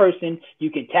keeper of person. You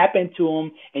can tap into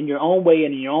them in your own way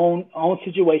and in your own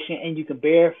situation, and you can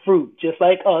bear fruit just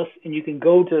like us, and you can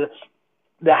go to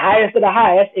the highest of the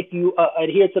highest if you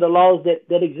adhere to the laws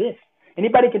that exist.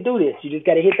 Anybody can do this. You just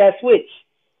got to hit that switch.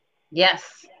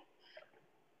 Yes.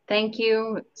 Thank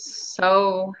you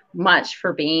so much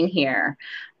for being here.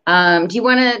 Do you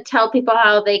want to tell people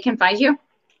how they can find you?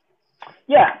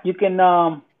 Yeah, you can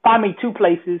find me two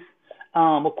places.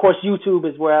 Of course, YouTube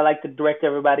is where I like to direct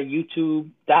everybody.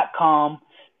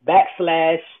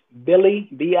 YouTube.com/Billy,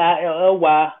 Billy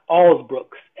Alsbrooks,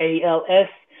 Alsbrooks.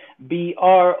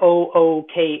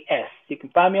 You can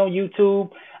find me on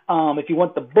YouTube. If you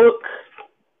want the book,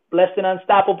 Blessed and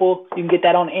Unstoppable, you can get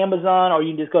that on Amazon, or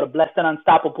you can just go to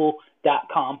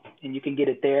blessedandunstoppable.com and you can get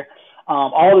it there.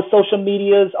 All the social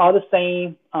medias are the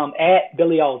same, at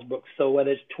Billy Alsbrooks. So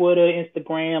whether it's Twitter,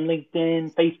 Instagram,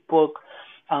 LinkedIn, Facebook,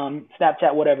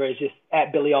 Snapchat, whatever, it's just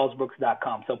at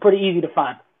BillyAlsbrooks.com. So pretty easy to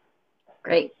find.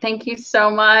 Great. Thank you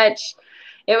so much.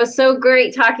 It was so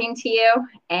great talking to you.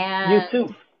 And you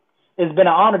too. It's been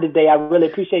an honor today. I really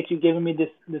appreciate you giving me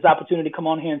this opportunity to come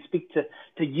on here and speak to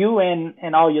you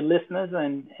and all your listeners.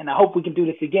 And I hope we can do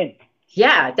this again.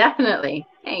 Yeah, definitely.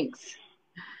 Thanks.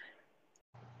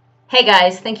 Hey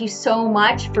guys, thank you so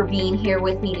much for being here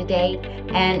with me today.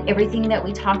 And everything that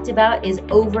we talked about is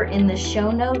over in the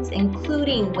show notes,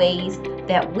 including ways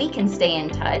that we can stay in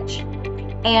touch.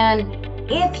 And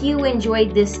if you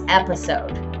enjoyed this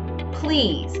episode,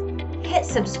 please hit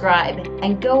subscribe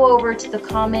and go over to the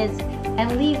comments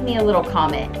and leave me a little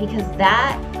comment, because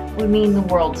that would mean the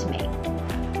world to me.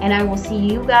 And I will see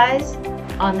you guys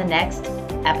on the next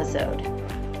episode.